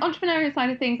 Entrepreneurial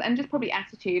side of things, and just probably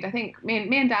attitude. I think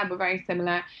me and Dad were very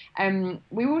similar.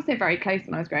 We were also very close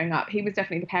when I was growing up. He was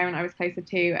definitely the parent I was closer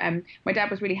to. My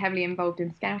dad was really heavily involved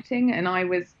in scouting, and I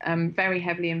was very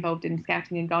heavily involved in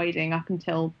scouting and guiding up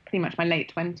until pretty much my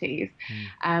late 20s.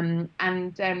 And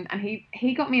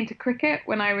he got me into cricket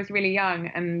when I was really young,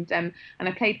 and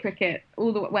I played cricket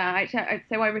all the well. Actually,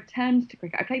 so I returned to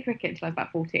cricket. I played cricket until I was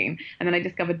about 14, and then I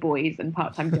discovered boys and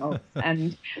part-time jobs,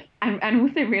 and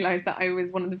also realised that I was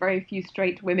one of the very few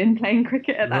straight women playing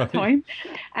cricket at that time.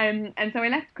 And so I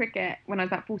left cricket when I was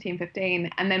about 14, 15.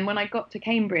 And then when I got to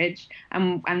Cambridge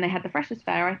and they had the Freshers'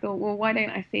 Fair, I thought, well, why don't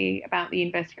I see about the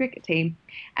university cricket team?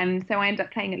 And so I ended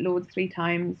up playing at Lords 3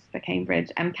 times for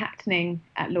Cambridge and captaining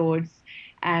at Lords.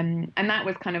 And that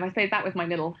was kind of, I suppose that was my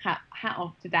little hat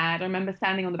off to Dad. I remember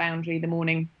standing on the boundary the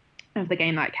morning of the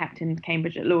game that I captained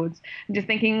Cambridge at Lords and just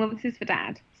thinking, well, this is for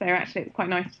Dad. So actually it's quite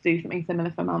nice to do something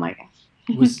similar for Mum, I guess.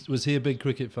 Was he a big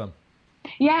cricket fan?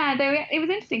 Yeah, though it was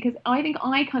interesting because I think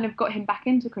I kind of got him back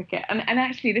into cricket, and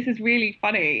actually this is really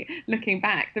funny looking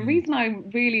back. The reason I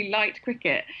really liked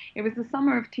cricket, it was the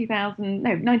summer of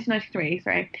 1993,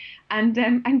 sorry,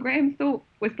 and Graham Thorpe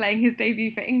was playing his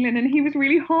debut for England, and he was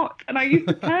really hot, and I used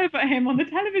to perv at him on the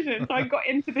television, so I got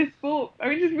into this sport,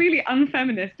 which is really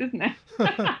unfeminist, isn't it?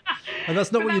 And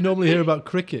that's not what you normally hear about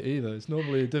cricket either. It's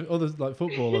normally others like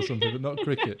football or something, but not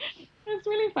cricket. It's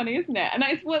really funny, isn't it? And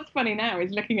it's what's funny now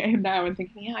is looking at him now and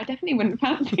thinking, yeah, I definitely wouldn't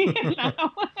fancy him now.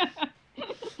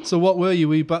 So what were you?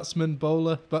 Were you batsman,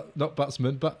 bowler? Not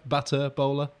batsman, batter,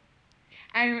 bowler?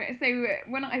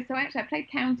 So actually I played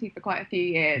county for quite a few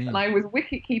years, and I was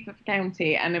wicket keeper for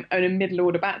county and a middle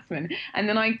order batsman. And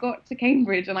then I got to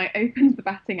Cambridge and I opened the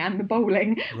batting and the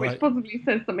bowling, which possibly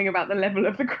says something about the level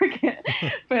of the cricket.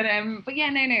 But yeah,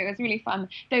 no, it was really fun.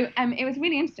 Though it was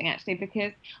really interesting actually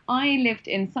because I lived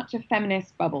in such a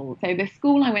feminist bubble. So the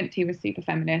school I went to was super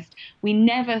feminist. We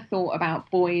never thought about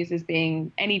boys as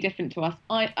being any different to us.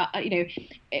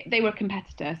 They were a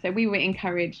competitor, so we were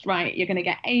encouraged. Right, you're going to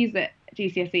get A's at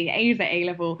GCSE, A's at A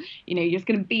level, you're just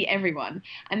going to beat everyone.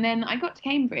 And then I got to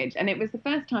Cambridge, and it was the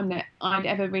first time that I'd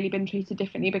ever really been treated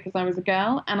differently because I was a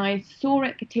girl, and I saw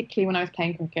it particularly when I was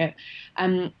playing cricket.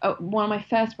 At one of my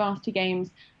first varsity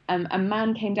games, a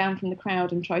man came down from the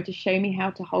crowd and tried to show me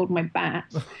how to hold my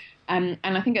bat. And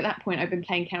I think at that point I'd been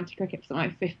playing county cricket for something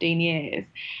like 15 years.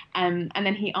 And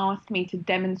then he asked me to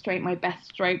demonstrate my best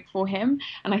stroke for him.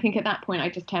 And I think at that point I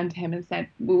just turned to him and said,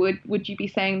 would you be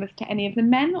saying this to any of the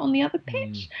men on the other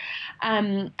pitch?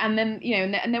 And then,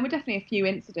 and there were definitely a few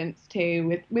incidents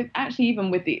too with actually even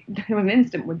with there was an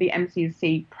incident with the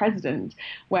MCC president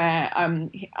where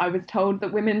I was told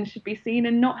that women should be seen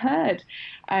and not heard.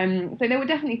 So there were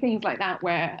definitely things like that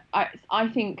where I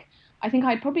think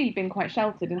I'd probably been quite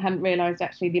sheltered and hadn't realised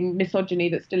actually the misogyny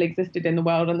that still existed in the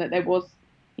world, and that there was,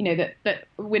 that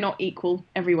we're not equal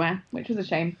everywhere, which was a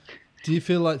shame. Do you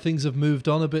feel like things have moved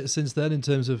on a bit since then in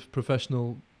terms of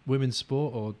professional women's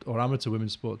sport or amateur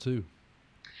women's sport too?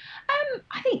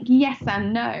 I think yes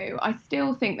and no. I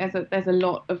still think there's a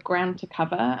lot of ground to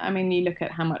cover. I mean, you look at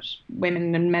how much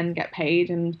women and men get paid,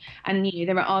 and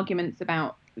there are arguments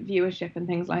about viewership and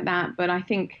things like that, but I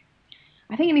think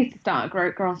it needs to start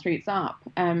grassroots up,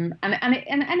 and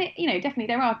it definitely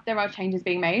there are changes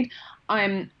being made.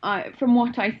 From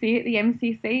what I see at the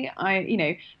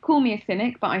MCC, call me a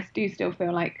cynic, but I do still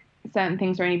feel like certain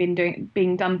things are only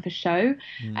being done for show.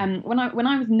 When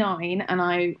I was 9 and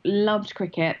I loved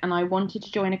cricket and I wanted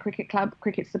to join a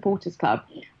cricket supporters club,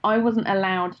 I wasn't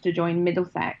allowed to join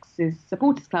Middlesex's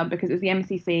supporters club because it was the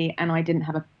MCC and I didn't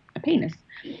have a penis.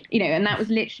 And that was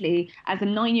literally, as a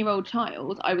 9-year-old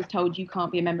child, I was told you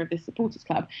can't be a member of this supporters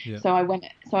club. Yeah. So I went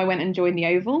and joined the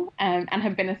Oval, and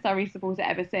have been a Surrey supporter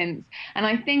ever since. And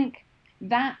I think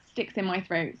that sticks in my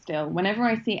throat still. Whenever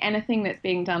I see anything that's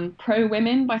being done pro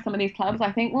women by some of these clubs,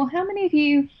 I think, well, how many of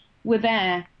you were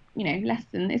there? Less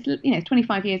than it's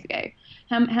 25 years ago.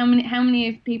 How many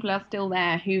of people are still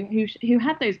there who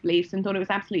had those beliefs and thought it was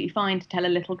absolutely fine to tell a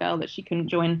little girl that she couldn't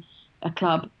join a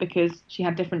club because she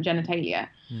had different genitalia?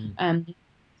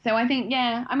 So I think,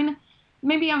 yeah, I mean,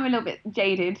 maybe I'm a little bit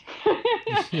jaded.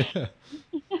 Yeah.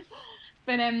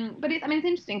 But it's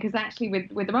interesting because actually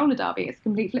with the roller derby, it's a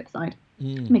complete flip side.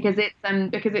 Mm. Because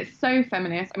it's so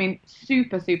feminist. I mean,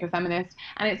 super feminist,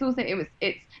 and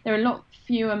there are a lot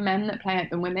fewer men that play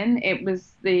it than women. It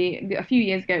was a few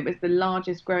years ago, it was the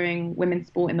largest growing women's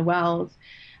sport in the world,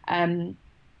 and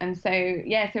so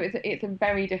it's a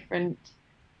very different,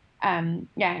 a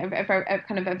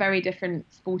kind of a very different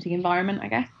sporting environment, I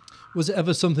guess. Was it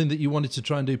ever something that you wanted to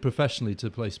try and do professionally,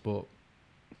 to play sport?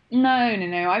 No.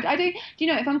 I don't. Do you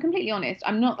know, if I'm completely honest,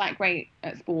 I'm not that great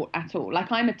at sport at all. Like,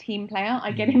 I'm a team player.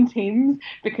 I get in teams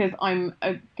because I'm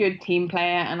a good team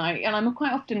player, and I'm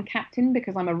quite often captain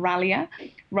because I'm a rallier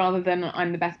rather than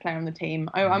I'm the best player on the team.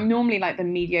 I'm normally like the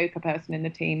mediocre person in the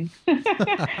team.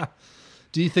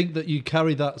 Do you think that you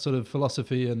carry that sort of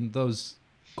philosophy and those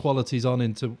qualities on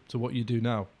into what you do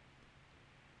now?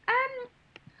 I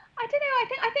don't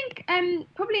know. I think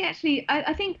probably actually.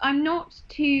 I think I'm not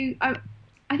too.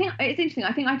 I think it's interesting.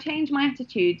 I think I changed my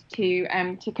attitude to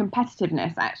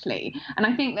competitiveness, actually, and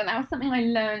I think that was something I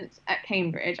learned at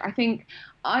Cambridge. I think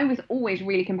I was always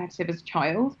really competitive as a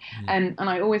child, and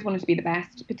I always wanted to be the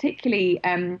best, particularly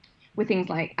with things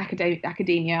like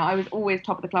academia. I was always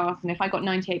top of the class, and if I got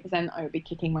 98%, I would be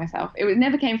kicking myself. It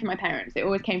never came from my parents. It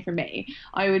always came from me.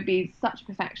 I would be such a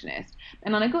perfectionist.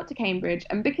 And then I got to Cambridge,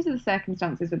 and because of the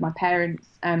circumstances with my parents,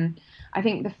 I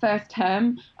think the first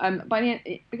term,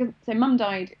 so Mum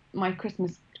died my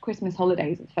Christmas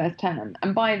holidays at the first term,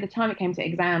 and by the time it came to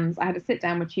exams, I had to sit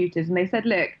down with tutors, and they said,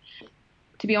 look,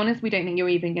 to be honest, we don't think you're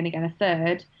even going to get a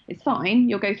third. It's fine.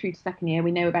 You'll go through to second year.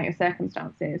 We know about your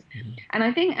circumstances. And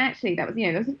I think actually that was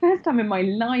the first time in my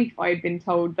life I had been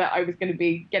told that I was going to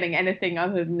be getting anything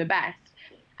other than the best.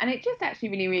 And it just actually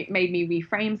really made me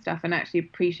reframe stuff and actually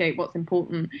appreciate what's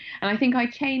important. And I think I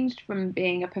changed from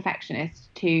being a perfectionist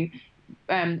I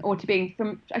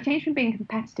changed from being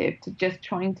competitive to just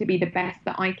trying to be the best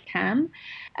that I can.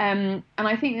 And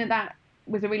I think that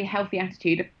was a really healthy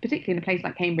attitude, particularly in a place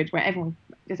like Cambridge where everyone's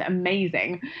just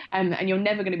amazing, and you're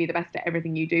never going to be the best at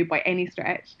everything you do by any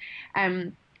stretch.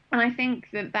 And I think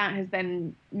that has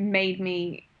then made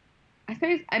me, I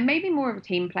suppose, it made me more of a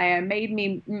team player, made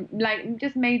me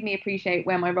appreciate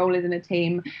where my role is in a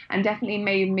team, and definitely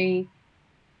made me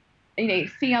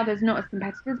see others not as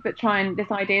competitors, but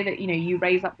this idea that you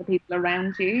raise up the people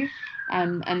around you,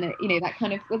 and that that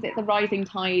kind of, was it the rising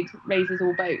tide raises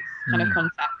all boats kind of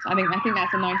concept. I think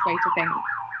that's a nice way to think.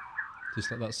 Just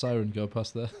let that siren go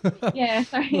past there. Yeah,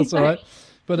 sorry. That's all right.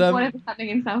 But whatever's happening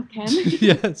in South Kent.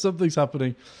 Yeah, something's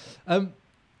happening.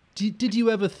 Did you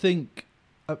ever think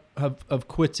of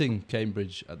quitting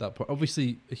Cambridge at that point?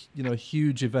 Obviously, a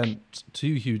huge event,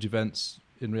 2 huge events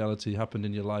in reality happened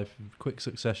in your life in quick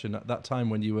succession at that time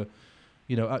when you were,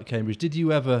 at Cambridge. Did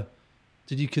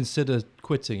you consider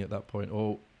quitting at that point,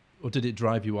 or did it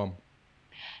drive you on?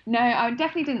 No, I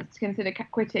definitely didn't consider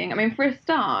quitting. I mean, for a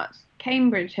start,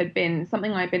 Cambridge had been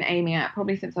something I'd been aiming at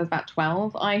probably since I was about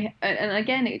 12. And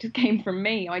again, it just came from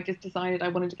me. I just decided I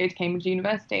wanted to go to Cambridge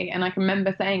University, and I can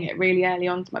remember saying it really early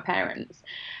on to my parents.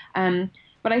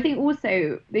 But I think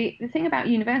also the thing about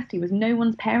university was no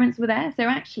one's parents were there. So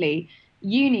actually,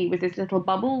 uni was this little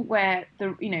bubble where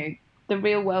the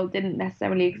real world didn't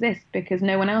necessarily exist because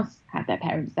no one else had their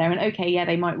parents there. And okay, yeah,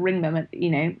 they might ring them at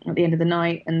the end of the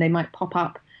night, and they might pop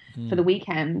up for the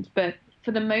weekend. But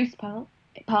for the most part,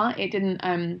 it didn't.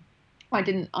 I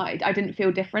didn't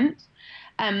feel different.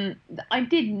 I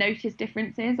did notice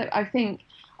differences. I think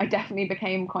I definitely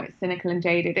became quite cynical and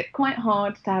jaded. It's quite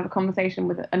hard to have a conversation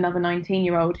with another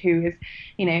 19-year-old who is,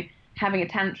 having a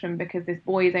tantrum because this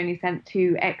boy has only sent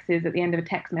 2 X's at the end of a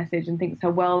text message and thinks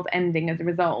her world's ending as a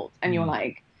result. And you're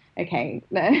like, okay,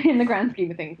 in the grand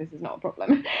scheme of things, this is not a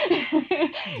problem.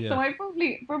 Yeah. So I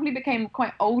probably became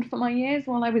quite old for my years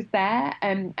while I was there,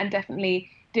 and definitely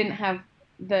didn't have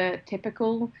the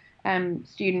typical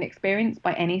student experience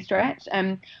by any stretch.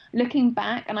 Looking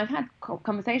back, and I've had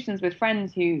conversations with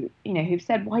friends who, who've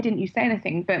said, "Why didn't you say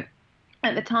anything?" But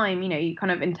at the time, you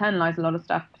kind of internalize a lot of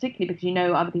stuff, particularly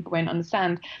because other people won't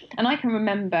understand. And I can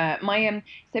remember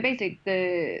so basically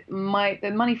the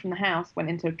money from the house went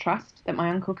into a trust that my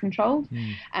uncle controlled,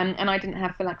 and I didn't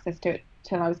have full access to it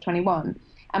till I was 21.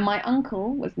 And my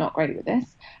uncle was not great with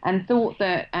this and thought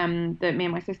that that me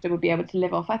and my sister would be able to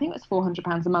live off, I think it was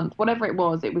 £400 a month, whatever it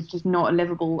was just not a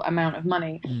livable amount of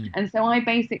money. And so I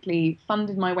basically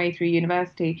funded my way through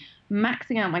university,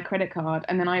 maxing out my credit card,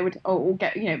 and then I would or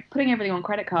get, putting everything on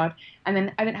credit card, and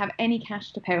then I didn't have any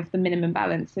cash to pay off the minimum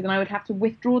balance. So then I would have to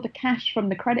withdraw the cash from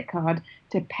the credit card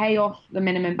to pay off the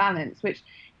minimum balance, which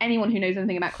anyone who knows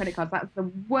anything about credit cards, that's the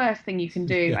worst thing you can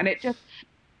do. Yeah. And it just...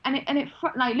 And it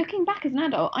like looking back as an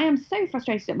adult, I am so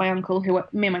frustrated at my uncle, who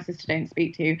me and my sister don't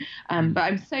speak to, but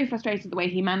I'm so frustrated the way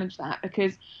he managed that,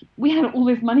 because we had all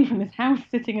this money from this house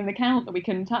sitting in the account that we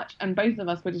couldn't touch, and both of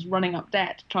us were just running up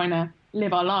debt trying to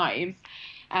live our lives.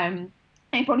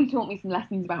 It probably taught me some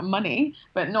lessons about money,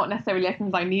 but not necessarily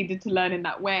lessons I needed to learn in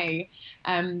that way.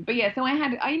 But yeah, so I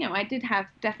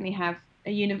definitely have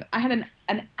I had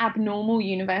an abnormal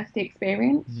university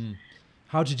experience.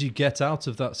 How did you get out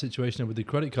of that situation with the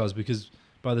credit cards? Because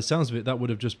by the sounds of it, that would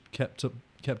have just kept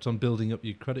on building up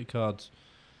your credit card,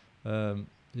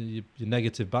 your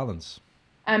negative balance.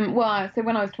 Well, so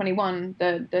when I was 21,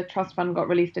 the trust fund got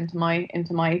released into my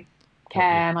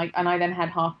care, and I then had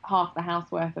half the house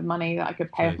worth of money that I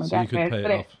could pay off my debt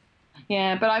with.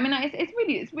 Yeah, but I mean,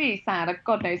 it's really sad.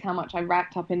 God knows how much I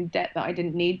racked up in debt that I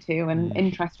didn't need to, and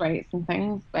interest rates and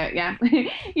things. But yeah,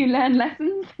 you learn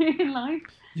lessons in life.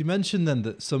 You mentioned then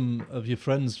that some of your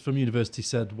friends from university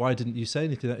said, "Why didn't you say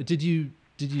anything?" Did you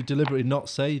deliberately not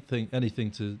say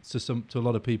anything to a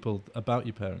lot of people about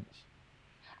your parents?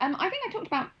 I think I talked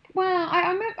about. Well,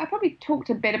 I probably talked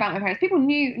a bit about my parents. People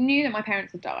knew that my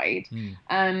parents had died.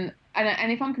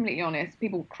 And if I'm completely honest,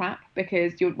 people crap,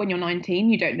 because when you're 19,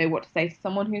 you don't know what to say to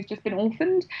someone who's just been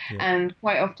orphaned, and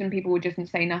quite often people would just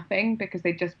say nothing because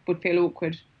they just would feel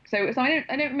awkward. So I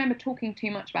don't remember talking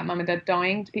too much about mum and dad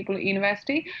dying to people at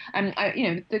university.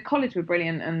 The college were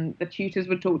brilliant, and the tutors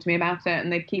would talk to me about it,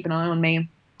 and they'd keep an eye on me.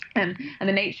 And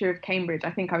the nature of Cambridge,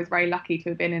 I think I was very lucky to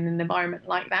have been in an environment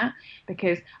like that,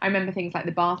 because I remember things like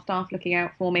the bar staff looking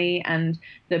out for me, and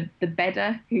the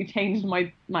bedder who changed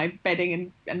my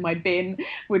bedding and my bin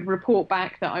would report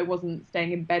back that I wasn't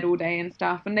staying in bed all day and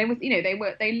stuff. And they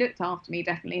looked after me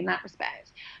definitely in that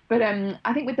respect. But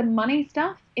I think with the money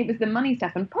stuff, it was the money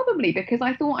stuff, and probably because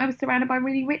I thought I was surrounded by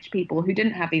really rich people who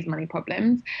didn't have these money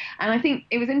problems. And I think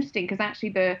it was interesting because actually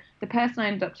the person I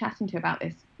ended up chatting to about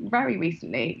this very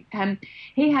recently,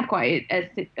 he had quite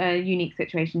a unique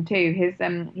situation too.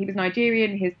 He was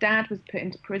Nigerian. His dad was put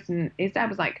into prison. His dad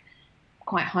was like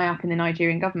quite high up in the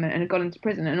Nigerian government and had gone into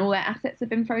prison, and all their assets had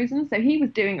been frozen. So he was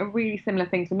doing a really similar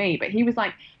thing to me, but he was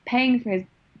like paying for his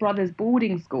brother's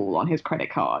boarding school on his credit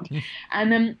card.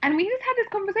 And we just had this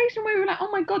conversation where we were like,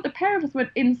 oh my God, the pair of us were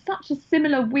in such a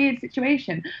similar weird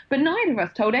situation, but neither of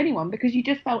us told anyone because you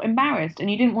just felt embarrassed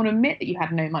and you didn't want to admit that you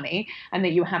had no money and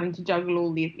that you were having to juggle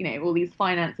all these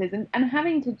finances and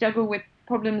having to juggle with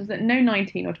problems that no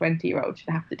 19 or 20-year-old should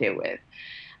have to deal with.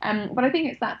 But I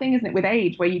think it's that thing, isn't it, with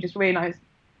age, where you just realise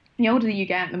the older you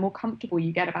get, the more comfortable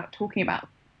you get about talking about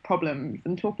problems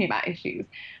and talking about issues.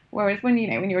 Whereas when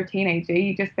you're a teenager,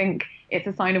 you just think it's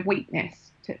a sign of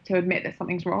weakness to admit that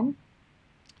something's wrong.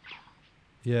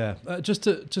 Yeah, just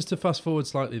to fast forward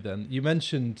slightly, then you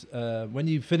mentioned when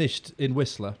you finished in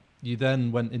Whistler, you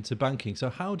then went into banking. So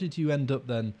how did you end up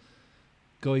then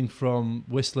going from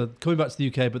Whistler, coming back to the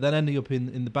UK, but then ending up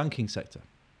in the banking sector?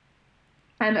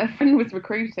 And a friend was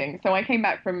recruiting, so I came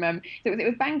back from so it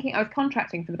was banking. I was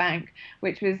contracting for the bank,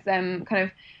 which was kind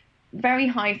of very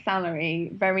high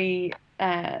salary, very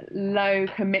low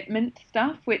commitment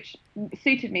stuff, which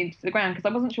suited me to the ground because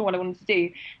I wasn't sure what I wanted to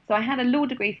do. So I had a law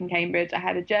degree from Cambridge. I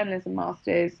had a journalism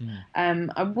master's.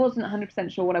 I wasn't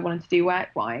 100% sure what I wanted to do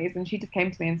work-wise, and she just came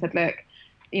to me and said, look,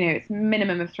 it's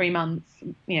minimum of 3 months.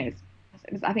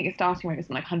 I think its starting rate was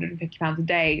like £150 a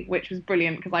day, which was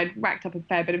brilliant because I'd racked up a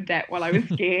fair bit of debt while I was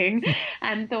skiing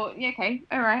and thought, yeah, okay,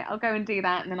 all right, I'll go and do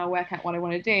that, and then I'll work out what I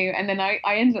want to do. And then I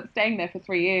ended up staying there for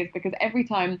 3 years because every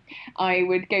time I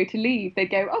would go to leave, they'd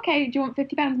go, okay, do you want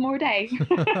 £50 more a day?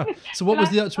 So what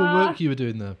was the actual work you were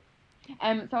doing there?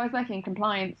 So I was working in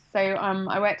compliance. So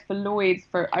I worked for Lloyd's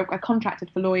I contracted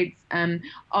for Lloyd's on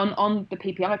the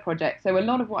PPI project. So a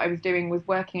lot of what I was doing was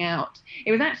working out.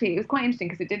 It was quite interesting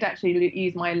because it did actually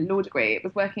use my law degree. It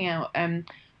was working out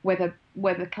whether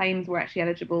claims were actually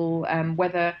eligible,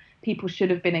 whether people should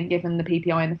have been given the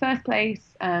PPI in the first place.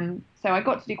 So I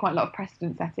got to do quite a lot of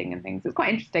precedent setting and things. It was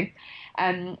quite interesting.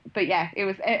 But yeah, it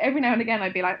was every now and again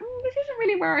I'd be like, this isn't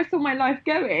really where I saw my life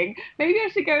going. Maybe I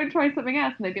should go and try something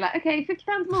else. And they'd be like, okay,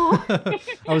 £50 more.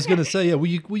 I was going to say, yeah,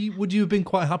 would you have been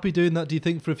quite happy doing that, do you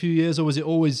think, for a few years, or was it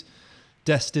always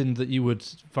destined that you would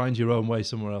find your own way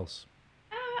somewhere else?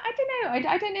 I don't know.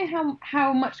 I don't know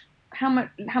how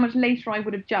much later I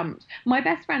would have jumped. My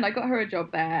best friend, I got her a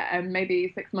job there,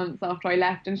 maybe 6 months after I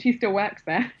left, and she still works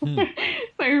there.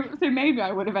 So maybe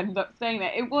I would have ended up staying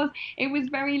there. It was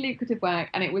very lucrative work,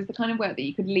 and it was the kind of work that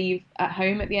you could leave at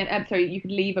home at the end. You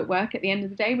could leave at work at the end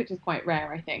of the day, which is quite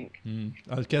rare, I think.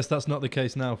 I guess that's not the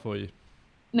case now for you.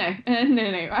 No.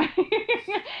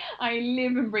 I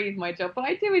live and breathe my job, but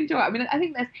I do enjoy it. I mean, I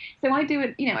think I do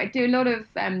it. I do a lot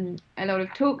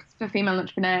of talks for female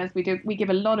entrepreneurs. We give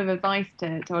a lot of advice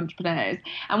to entrepreneurs,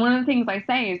 and one of the things I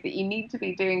say is that you need to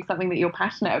be doing something that you're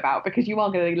passionate about, because you are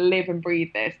going to live and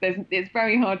breathe this. It's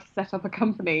very hard to set up a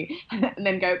company and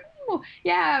then go, oh,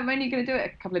 yeah, I'm only going to do it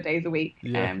a couple of days a week.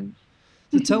 Yeah.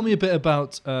 So tell me a bit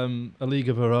about A League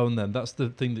of Her Own then. That's the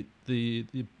thing that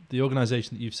the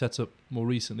organisation that you've set up more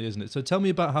recently, isn't it? So tell me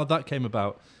about how that came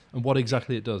about and what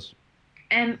exactly it does.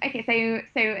 Okay,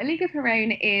 so A League of Her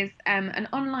Own is an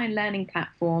online learning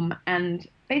platform and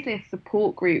basically a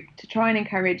support group to try and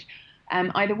encourage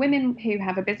either women who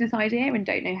have a business idea and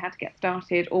don't know how to get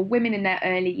started, or women in their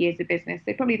early years of business,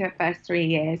 so probably their first 3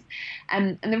 years.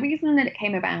 And the reason that it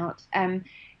came about,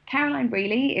 Caroline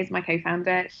Brealey is my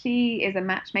co-founder. She is a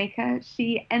matchmaker.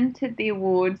 She entered the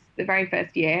awards the very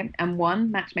first year and won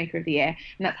Matchmaker of the Year,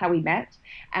 and that's how we met.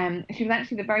 She was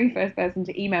actually the very first person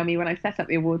to email me when I set up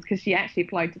the awards, because she actually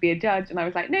applied to be a judge, and I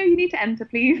was like, no, you need to enter,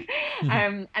 please.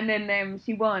 And then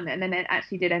she won, and then it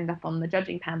actually did end up on the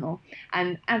judging panel.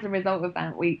 And as a result of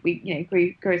that, we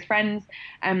grew as friends.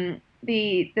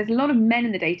 There's a lot of men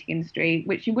in the dating industry,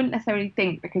 which you wouldn't necessarily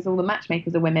think, because all the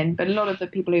matchmakers are women, but a lot of the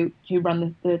people who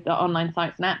run the online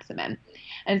sites and apps are men.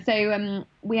 And so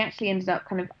we actually ended up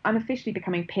kind of unofficially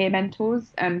becoming peer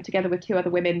mentors together with 2 other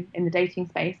women in the dating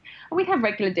space. And we'd have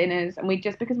regular dinners, and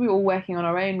because we were all working on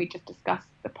our own, we just discussed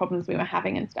the problems we were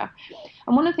having and stuff.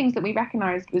 And one of the things that we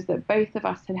recognized was that both of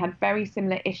us had very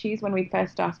similar issues when we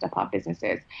first started up our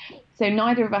businesses. So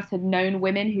neither of us had known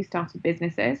women who started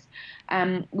businesses.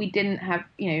 We didn't have,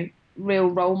 real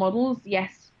role models.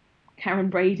 Yes, Karen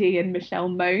Brady and Michelle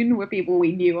Mone were people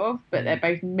we knew of, but they're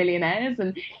both millionaires.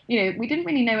 And, we didn't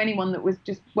really know anyone that was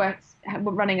just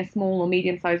running a small or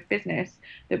medium-sized business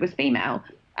that was female.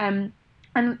 And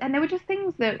there were just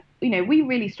things that, we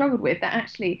really struggled with, that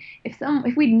actually,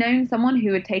 if we'd known someone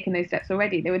who had taken those steps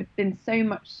already, they would have been so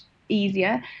much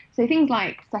easier. So things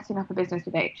like setting up a business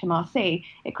with HMRC,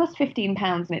 it costs £15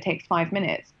 and it takes 5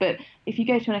 minutes. But if you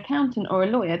go to an accountant or a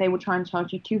lawyer, they will try and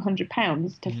charge you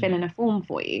 £200 to fill in a form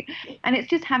for you. And it's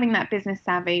just having that business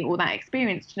savvy or that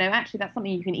experience to know, actually, that's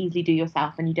something you can easily do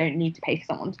yourself, and you don't need to pay for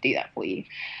someone to do that for you.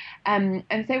 And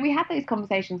so we had those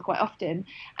conversations quite often,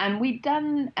 and we've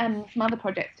done some other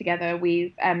projects together.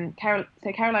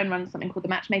 Caroline runs something called the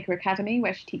Matchmaker Academy,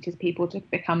 where she teaches people to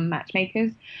become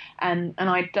matchmakers, and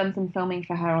I'd done some filming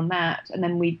for her on that, and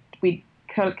then we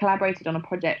collaborated on a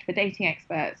project for dating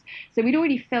experts. So we'd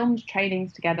already filmed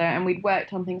trainings together, and we'd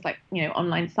worked on things like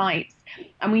online sites,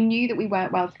 and we knew that we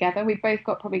worked well together. We've both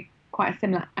got probably quite a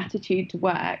similar attitude to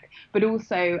work, but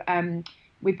also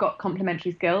we've got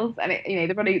complementary skills, and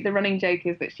the running joke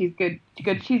is that she's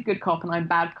good cop and I'm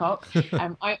bad cop.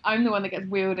 I'm the one that gets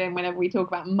wheeled in whenever we talk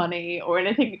about money or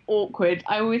anything awkward.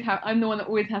 I'm the one that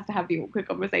always has to have the awkward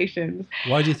conversations.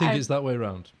 Why do you think it's that way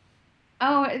around?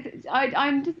 Oh,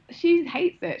 she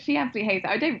hates it. She absolutely hates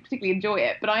it. I don't particularly enjoy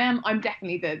it, but I'm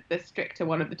definitely the stricter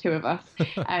one of the 2 of us.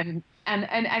 And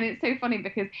it's so funny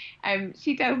because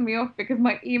she tells me off because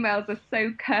my emails are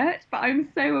so curt, but I'm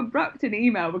so abrupt in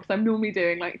email because I'm normally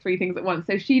doing like 3 things at once.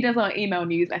 So she does our email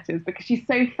newsletters because she's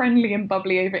so friendly and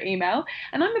bubbly over email,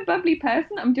 and I'm a bubbly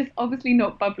person. I'm just obviously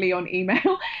not bubbly on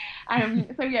email.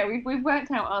 So yeah, we've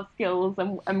worked out our skills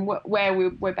and where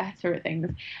we're better at things.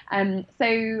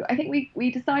 So I think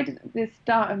we decided at the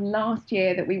start of last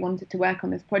year that we wanted to work on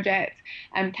this project.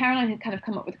 Caroline had kind of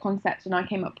come up with the concept, and I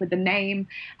came up with the name.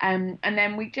 And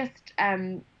then we just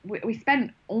we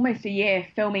spent almost a year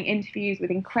filming interviews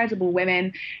with incredible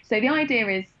women. So the idea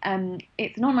is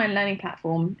it's an online learning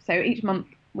platform. So each month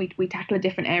we tackle a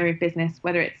different area of business,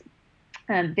 whether it's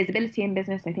visibility in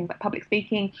business, so things like public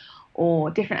speaking, or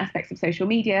different aspects of social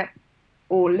media,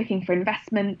 or looking for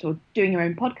investment, or doing your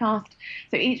own podcast.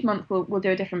 So each month we'll do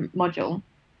a different module.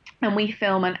 And we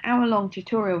film an hour-long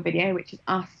tutorial video, which is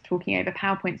us talking over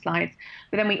PowerPoint slides.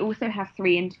 But then we also have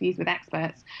 3 interviews with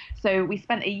experts. So we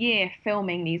spent a year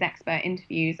filming these expert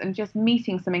interviews and just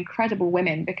meeting some incredible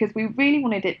women, because we really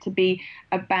wanted it to be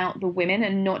about the women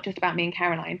and not just about me and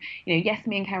Caroline. Yes,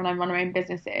 me and Caroline run our own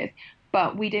businesses,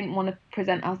 but we didn't want to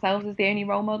present ourselves as the only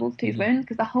role models to these women,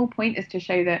 because the whole point is to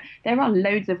show that there are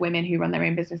loads of women who run their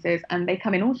own businesses, and they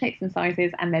come in all shapes and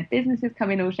sizes, and their businesses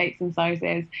come in all shapes and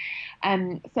sizes.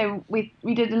 So we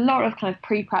did a lot of kind of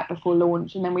pre-prep before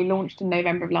launch, and then we launched in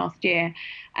November of last year.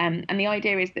 And the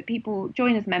idea is that people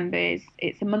join as members.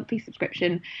 It's a monthly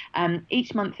subscription.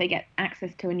 Each month they get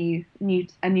access to a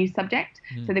new subject.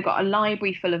 So they've got a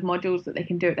library full of modules that they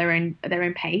can do at their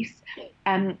own pace.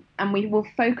 And we will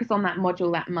focus on that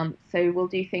module that month. So we'll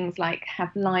do things like have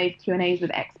live Q&As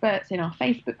with experts in our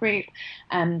Facebook group.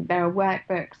 There are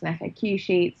workbooks and FAQ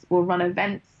sheets. We'll run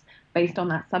events based on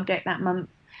that subject that month.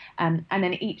 And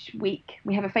then each week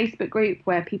we have a Facebook group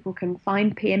where people can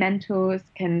find peer mentors,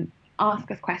 can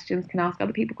ask us questions, can ask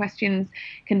other people questions,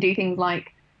 can do things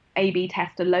like A/B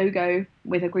test a logo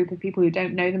with a group of people who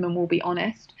don't know them and will be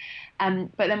honest.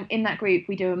 But then in that group,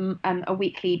 we do a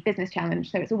weekly business challenge.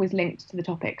 So it's always linked to the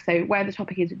topic. So where the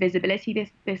topic is visibility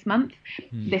this month,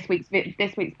 this week's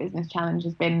business challenge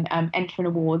has been entering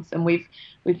awards, and we've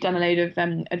done a load of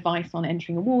advice on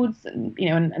entering awards, and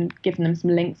and given them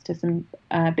some links to some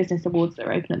business awards that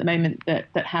are open at the moment that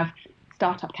have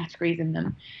startup categories in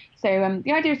them. So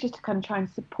the idea is just to kind of try and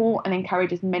support and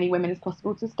encourage as many women as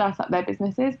possible to start up their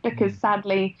businesses, because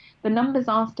sadly the numbers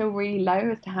are still really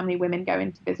low as to how many women go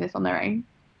into business on their own.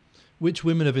 Which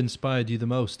women have inspired you the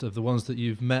most, of the ones that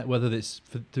you've met, whether it's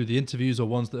through the interviews or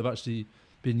ones that have actually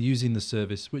been using the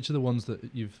service? Which are the ones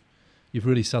that you've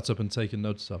really sat up and taken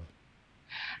notice of?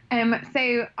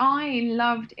 So I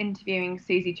loved interviewing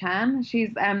Susie Chan. She's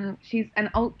an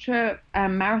ultra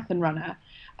marathon runner.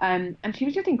 And she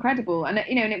was just incredible. And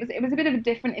and it was a bit of a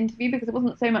different interview because it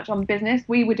wasn't so much on business.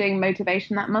 We were doing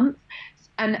motivation that month,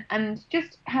 and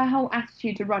just her whole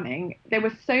attitude to running. There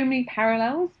were so many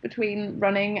parallels between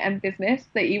running and business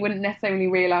that you wouldn't necessarily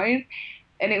realize.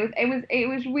 And it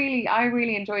was really, I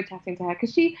really enjoyed chatting to her,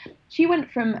 because she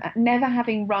went from never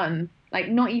having run, like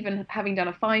not even having done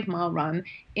a 5-mile run,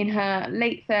 in her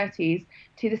late 30s,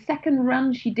 to the second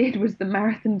run she did was the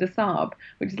Marathon des Sables,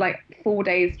 which is like 4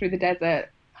 days through the desert,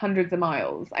 hundreds of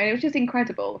miles. And it was just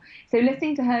incredible. So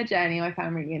listening to her journey, I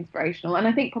found really inspirational. And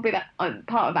I think probably that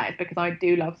part of that is because I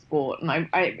do love sport, and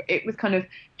it was kind of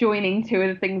joining two of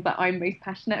the things that I'm most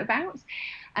passionate about.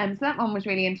 So that one was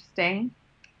really interesting.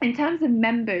 In terms of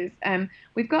members,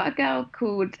 we've got a girl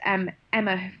called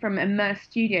Emma from Immerse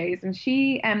Studios, and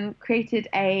she created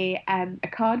a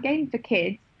card game for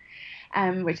kids,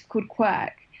 which is called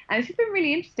Quirk. And it's just been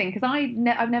really interesting because I've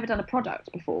never done a product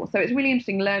before. So it's really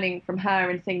interesting learning from her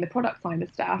and seeing the product side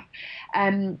of stuff.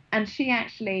 And she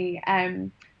actually,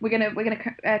 we're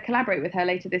gonna collaborate with her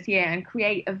later this year and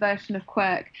create a version of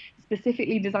Quirk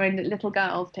specifically designed at little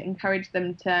girls to encourage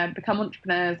them to become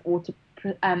entrepreneurs or to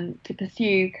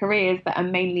pursue careers that are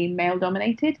mainly male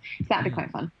dominated. So that'd be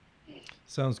quite fun.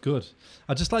 Sounds good.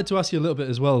 I'd just like to ask you a little bit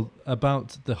as well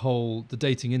about the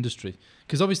dating industry,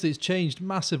 because obviously it's changed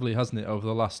massively, hasn't it, over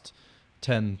the last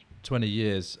 10, 20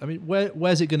 years? I mean,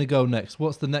 where's it going to go next?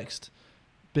 What's the next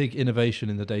big innovation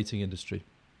in the dating industry?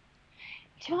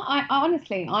 Do you know,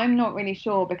 I'm not really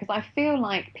sure, because I feel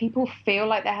like people feel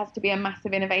like there has to be a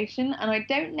massive innovation, and I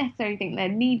don't necessarily think there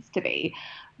needs to be.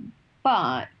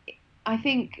 But I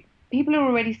think people are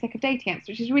already sick of dating apps,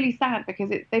 which is really sad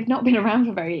because they've not been around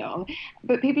for very long.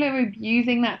 But people are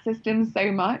abusing that system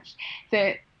so much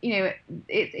that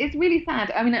it's really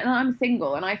sad. I mean, and I'm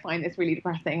single, and I find this really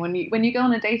depressing when you go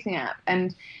on a dating app,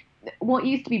 and what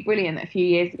used to be brilliant a few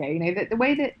years ago, the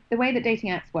way that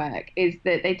dating apps work is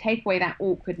that they take away that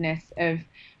awkwardness of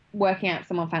working out if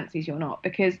someone fancies you or not,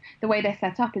 because the way they're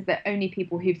set up is that only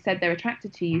people who've said they're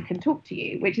attracted to you can talk to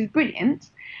you, which is brilliant.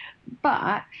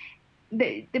 But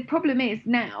the problem is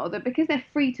now that because they're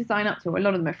free to sign up to, or a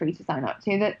lot of them are free to sign up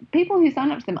to, that people who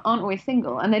sign up to them aren't always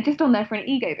single, and they're just on there for an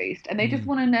ego boost, and they just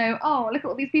want to know, oh, look at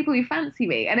all these people who fancy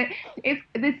me. And if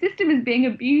the system is being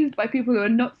abused by people who are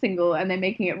not single, and they're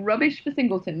making it rubbish for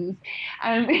singletons. So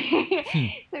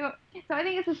I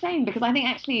think it's a shame, because I think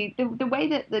actually the way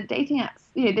that the dating apps,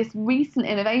 this recent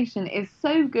innovation is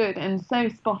so good and so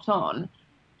spot on,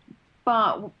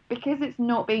 But because it's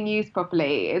not being used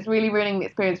properly, it's really ruining the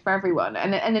experience for everyone.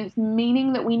 And then it's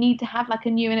meaning that we need to have like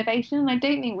a new innovation, and I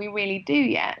don't think we really do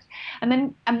yet. And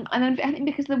then I think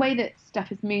because of the way that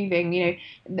stuff is moving,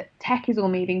 tech is all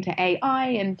moving to AI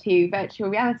and to virtual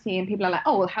reality, and people are like,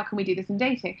 oh, well, how can we do this in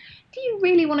dating? Do you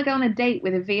really want to go on a date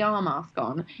with a VR mask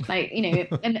on, like,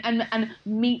 and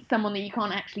meet someone that you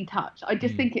can't actually touch? I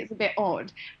just think it's a bit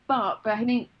odd. But I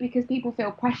think because people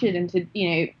feel pressured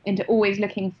into always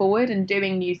looking forward and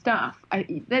doing new stuff,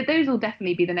 those will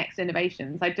definitely be the next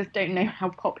innovations. I just don't know how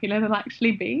popular they'll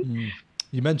actually be.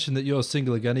 You mentioned that you're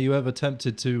single again. Are you ever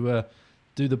tempted to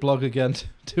do the blog again,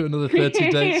 do another 30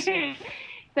 dates?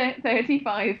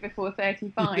 35 before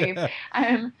 35.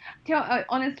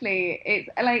 Honestly,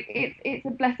 it's a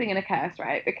blessing and a curse,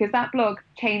 right? Because that blog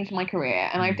changed my career,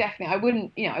 and I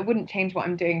wouldn't change what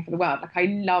I'm doing for the world. Like, I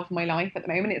love my life at the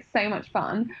moment. It's so much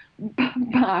fun.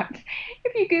 But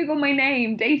if you Google my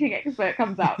name, dating expert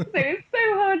comes up. So it's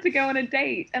so hard to go on a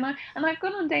date. And I've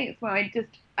gone on dates where I just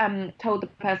told the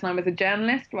person I was a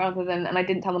journalist and I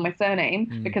didn't tell them my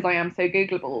surname because I am so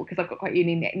Googleable, because I've got quite a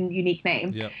unique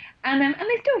name. Yep. And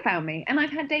they still found me. And I've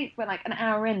had dates where, like, an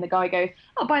hour in, the guy goes,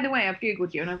 oh, by the way, I've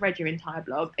Googled you and I've read your entire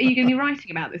blog. Are you going to be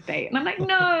writing about this date? And I'm like,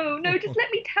 no, just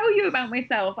let me tell you about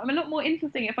myself. I'm a lot more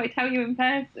interesting if I tell you in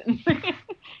person.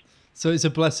 So it's a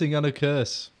blessing and a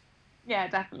curse. Yeah,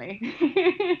 definitely.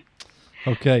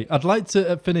 Okay. I'd like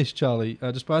to finish, Charlie,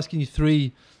 just by asking you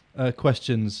three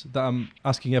questions that I'm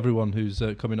asking everyone who's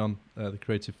coming on the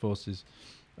Creative Forces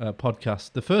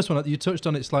podcast. The first one, you touched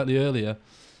on it slightly earlier.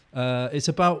 It's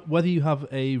about whether you have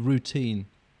a routine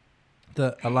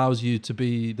that allows you to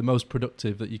be the most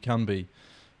productive that you can be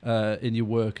in your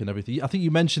work and everything. I think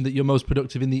you mentioned that you're most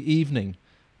productive in the evening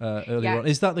earlier on.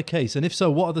 Is that the case? And if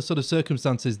so, what are the sort of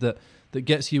circumstances that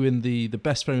gets you in the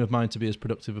best frame of mind to be as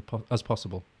productive as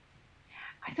possible?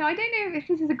 So I don't know if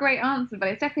this is a great answer, but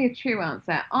it's definitely a true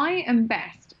answer. I am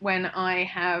best when I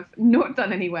have not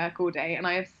done any work all day and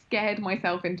I have scared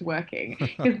myself into working,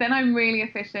 because then I'm really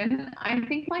efficient. I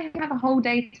think if I have a whole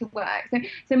day to work,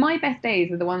 so my best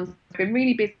days are the ones I've been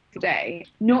really busy today,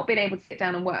 not been able to sit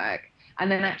down and work,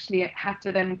 and then actually have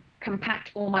to then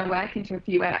compact all my work into a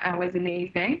few hours in the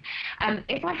evening.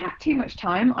 If I have too much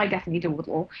time, I definitely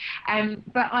dawdle.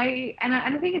 But I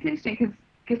think it's interesting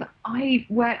because I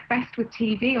work best with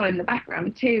TV on in the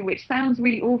background too, which sounds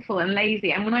really awful and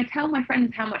lazy. And when I tell my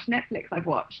friends how much Netflix I've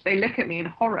watched, they look at me in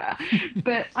horror.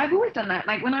 But I've always done that.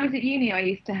 Like, when I was at uni, I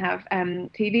used to have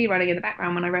TV running in the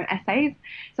background when I wrote essays.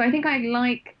 So I think I'm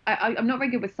not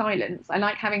very good with silence. I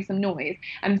like having some noise.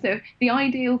 And so the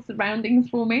ideal surroundings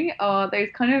for me are those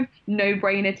kind of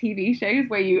no-brainer TV shows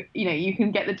where you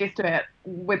can get the gist of it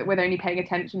with only paying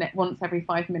attention once every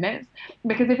 5 minutes.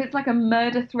 Because if it's like a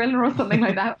murder thriller or something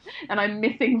like that and I'm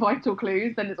missing vital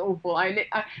clues, then it's awful.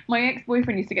 My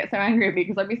ex-boyfriend used to get so angry at me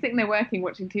because I'd be sitting there working,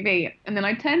 watching TV, and then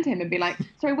I'd turn to him and be like,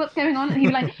 sorry, what's going on? And he'd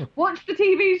be like, watch the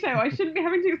TV show. I shouldn't be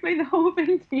having to explain the whole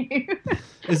thing to you.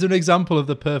 Is there an example of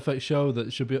the perfect show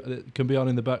that can be on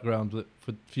in the background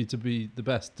for you to be the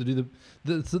best, to do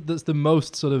that's the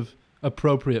most sort of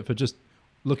appropriate for just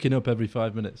looking up every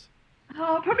 5 minutes?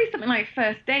 Oh, probably something like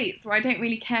First Dates, where I don't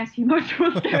really care too much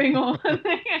what's going on. I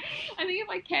think if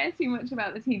I care too much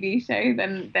about the TV show,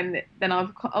 then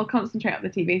I'll concentrate on the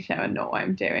TV show and not what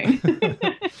I'm doing.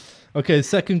 Okay,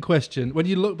 second question. When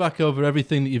you look back over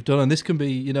everything that you've done, and this can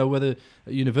be, whether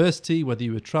at university, whether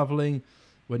you were traveling,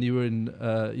 when you were in,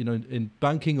 in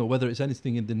banking, or whether it's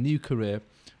anything in the new career,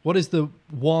 what's the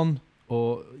one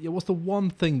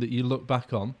thing that you look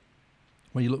back on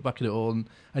when you look back at it all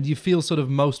and you feel sort of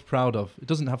most proud of? It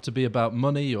doesn't have to be about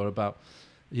money or about,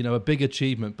 a big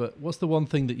achievement, but what's the one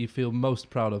thing that you feel most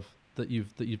proud of that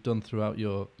you've done throughout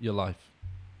your life?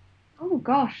 Oh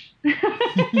gosh.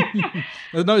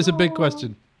 No, it's a big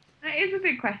question. That is a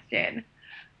big question.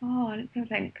 Oh, let's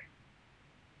think.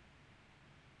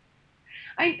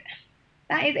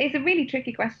 It's a really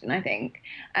tricky question, I think.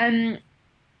 I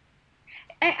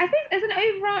think as an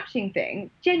overarching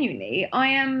thing, genuinely,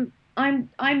 I'm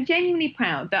genuinely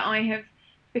proud that I have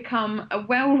become a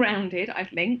well-rounded, I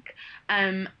think,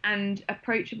 and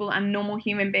approachable and normal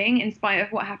human being in spite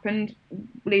of what happened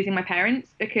losing my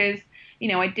parents, because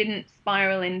I didn't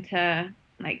spiral into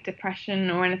like depression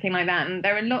or anything like that. And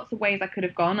there are lots of ways I could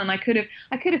have gone, and I could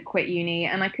have quit uni,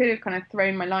 and I could have kind of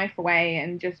thrown my life away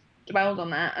and just dwelled on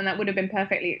that, and that would have been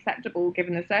perfectly acceptable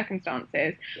given the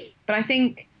circumstances. But I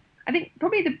think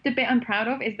probably the bit I'm proud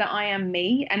of is that I am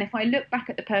me, and if I look back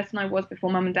at the person I was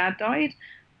before mum and dad died,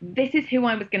 this is who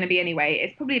I was going to be anyway.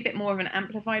 It's probably a bit more of an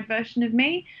amplified version of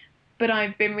me, but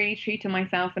I've been really true to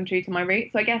myself and true to my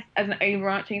roots. So I guess as an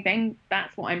overarching thing,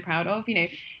 that's what I'm proud of.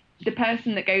 the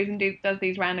person that goes and does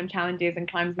these random challenges and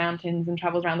climbs mountains and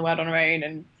travels around the world on her own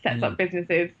and sets up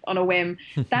businesses on a whim.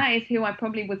 That is who I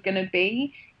probably was going to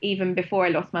be even before I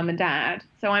lost mum and dad.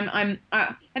 So I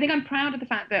think I'm proud of the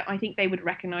fact that I think they would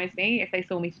recognise me if they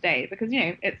saw me today, because, you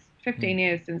know, it's 15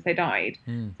 years since they died.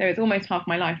 So it's almost half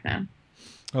my life now.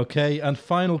 Okay, and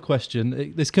final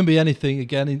question. This can be anything,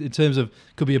 again, in terms of,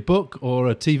 could be a book or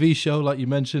a TV show, like you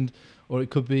mentioned, or it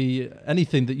could be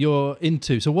anything that you're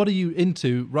into. So what are you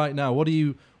into right now? What are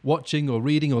you watching or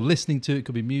reading or listening to? It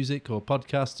could be music or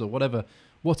podcasts or whatever.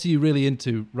 What are you really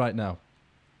into right now?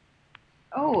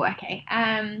 Oh, okay.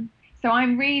 So I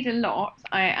read a lot.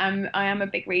 I am a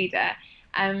big reader.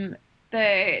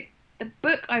 The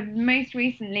book I've most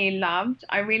recently loved,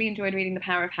 I really enjoyed reading The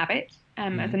Power of Habit.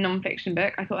 As a non-fiction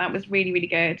book. I thought that was really, really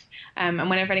good. And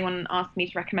whenever anyone asks me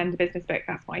to recommend a business book,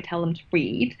 that's what I tell them to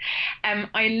read.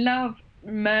 I love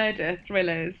murder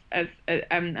thrillers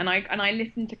and I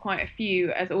listen to quite a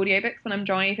few as audiobooks when I'm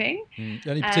driving.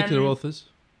 Any particular authors?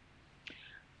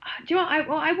 Do you know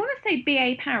what? I want to say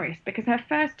B.A. Paris, because her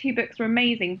first 2 books were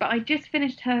amazing, but I just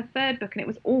finished her 3rd book and it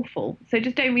was awful. So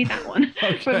just don't read that one.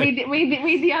 Okay. But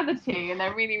read the other 2, and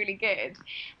they're really, really good.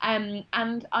 And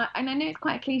I know it's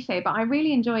quite a cliche, but I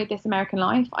really enjoyed This American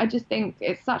Life. I just think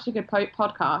it's such a good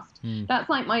podcast. That's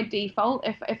like my default.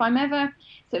 If I'm ever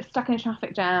sort of stuck in a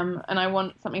traffic jam and I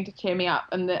want something to cheer me up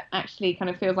and that actually kind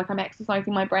of feels like I'm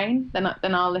exercising my brain, then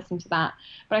I'll listen to that.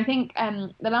 But I think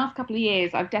the last couple of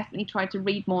years I've definitely tried to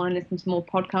read more and listen to more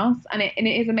podcasts, and it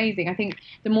is amazing. I think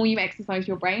the more you exercise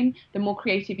your brain, the more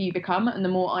creative you become and the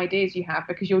more ideas you have,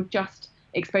 because you're just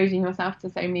exposing yourself to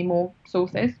so many more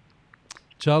sources.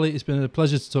 Charlie, it's been a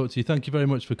pleasure to talk to you. Thank you very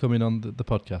much for coming on the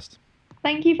podcast.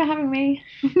 Thank you for having me.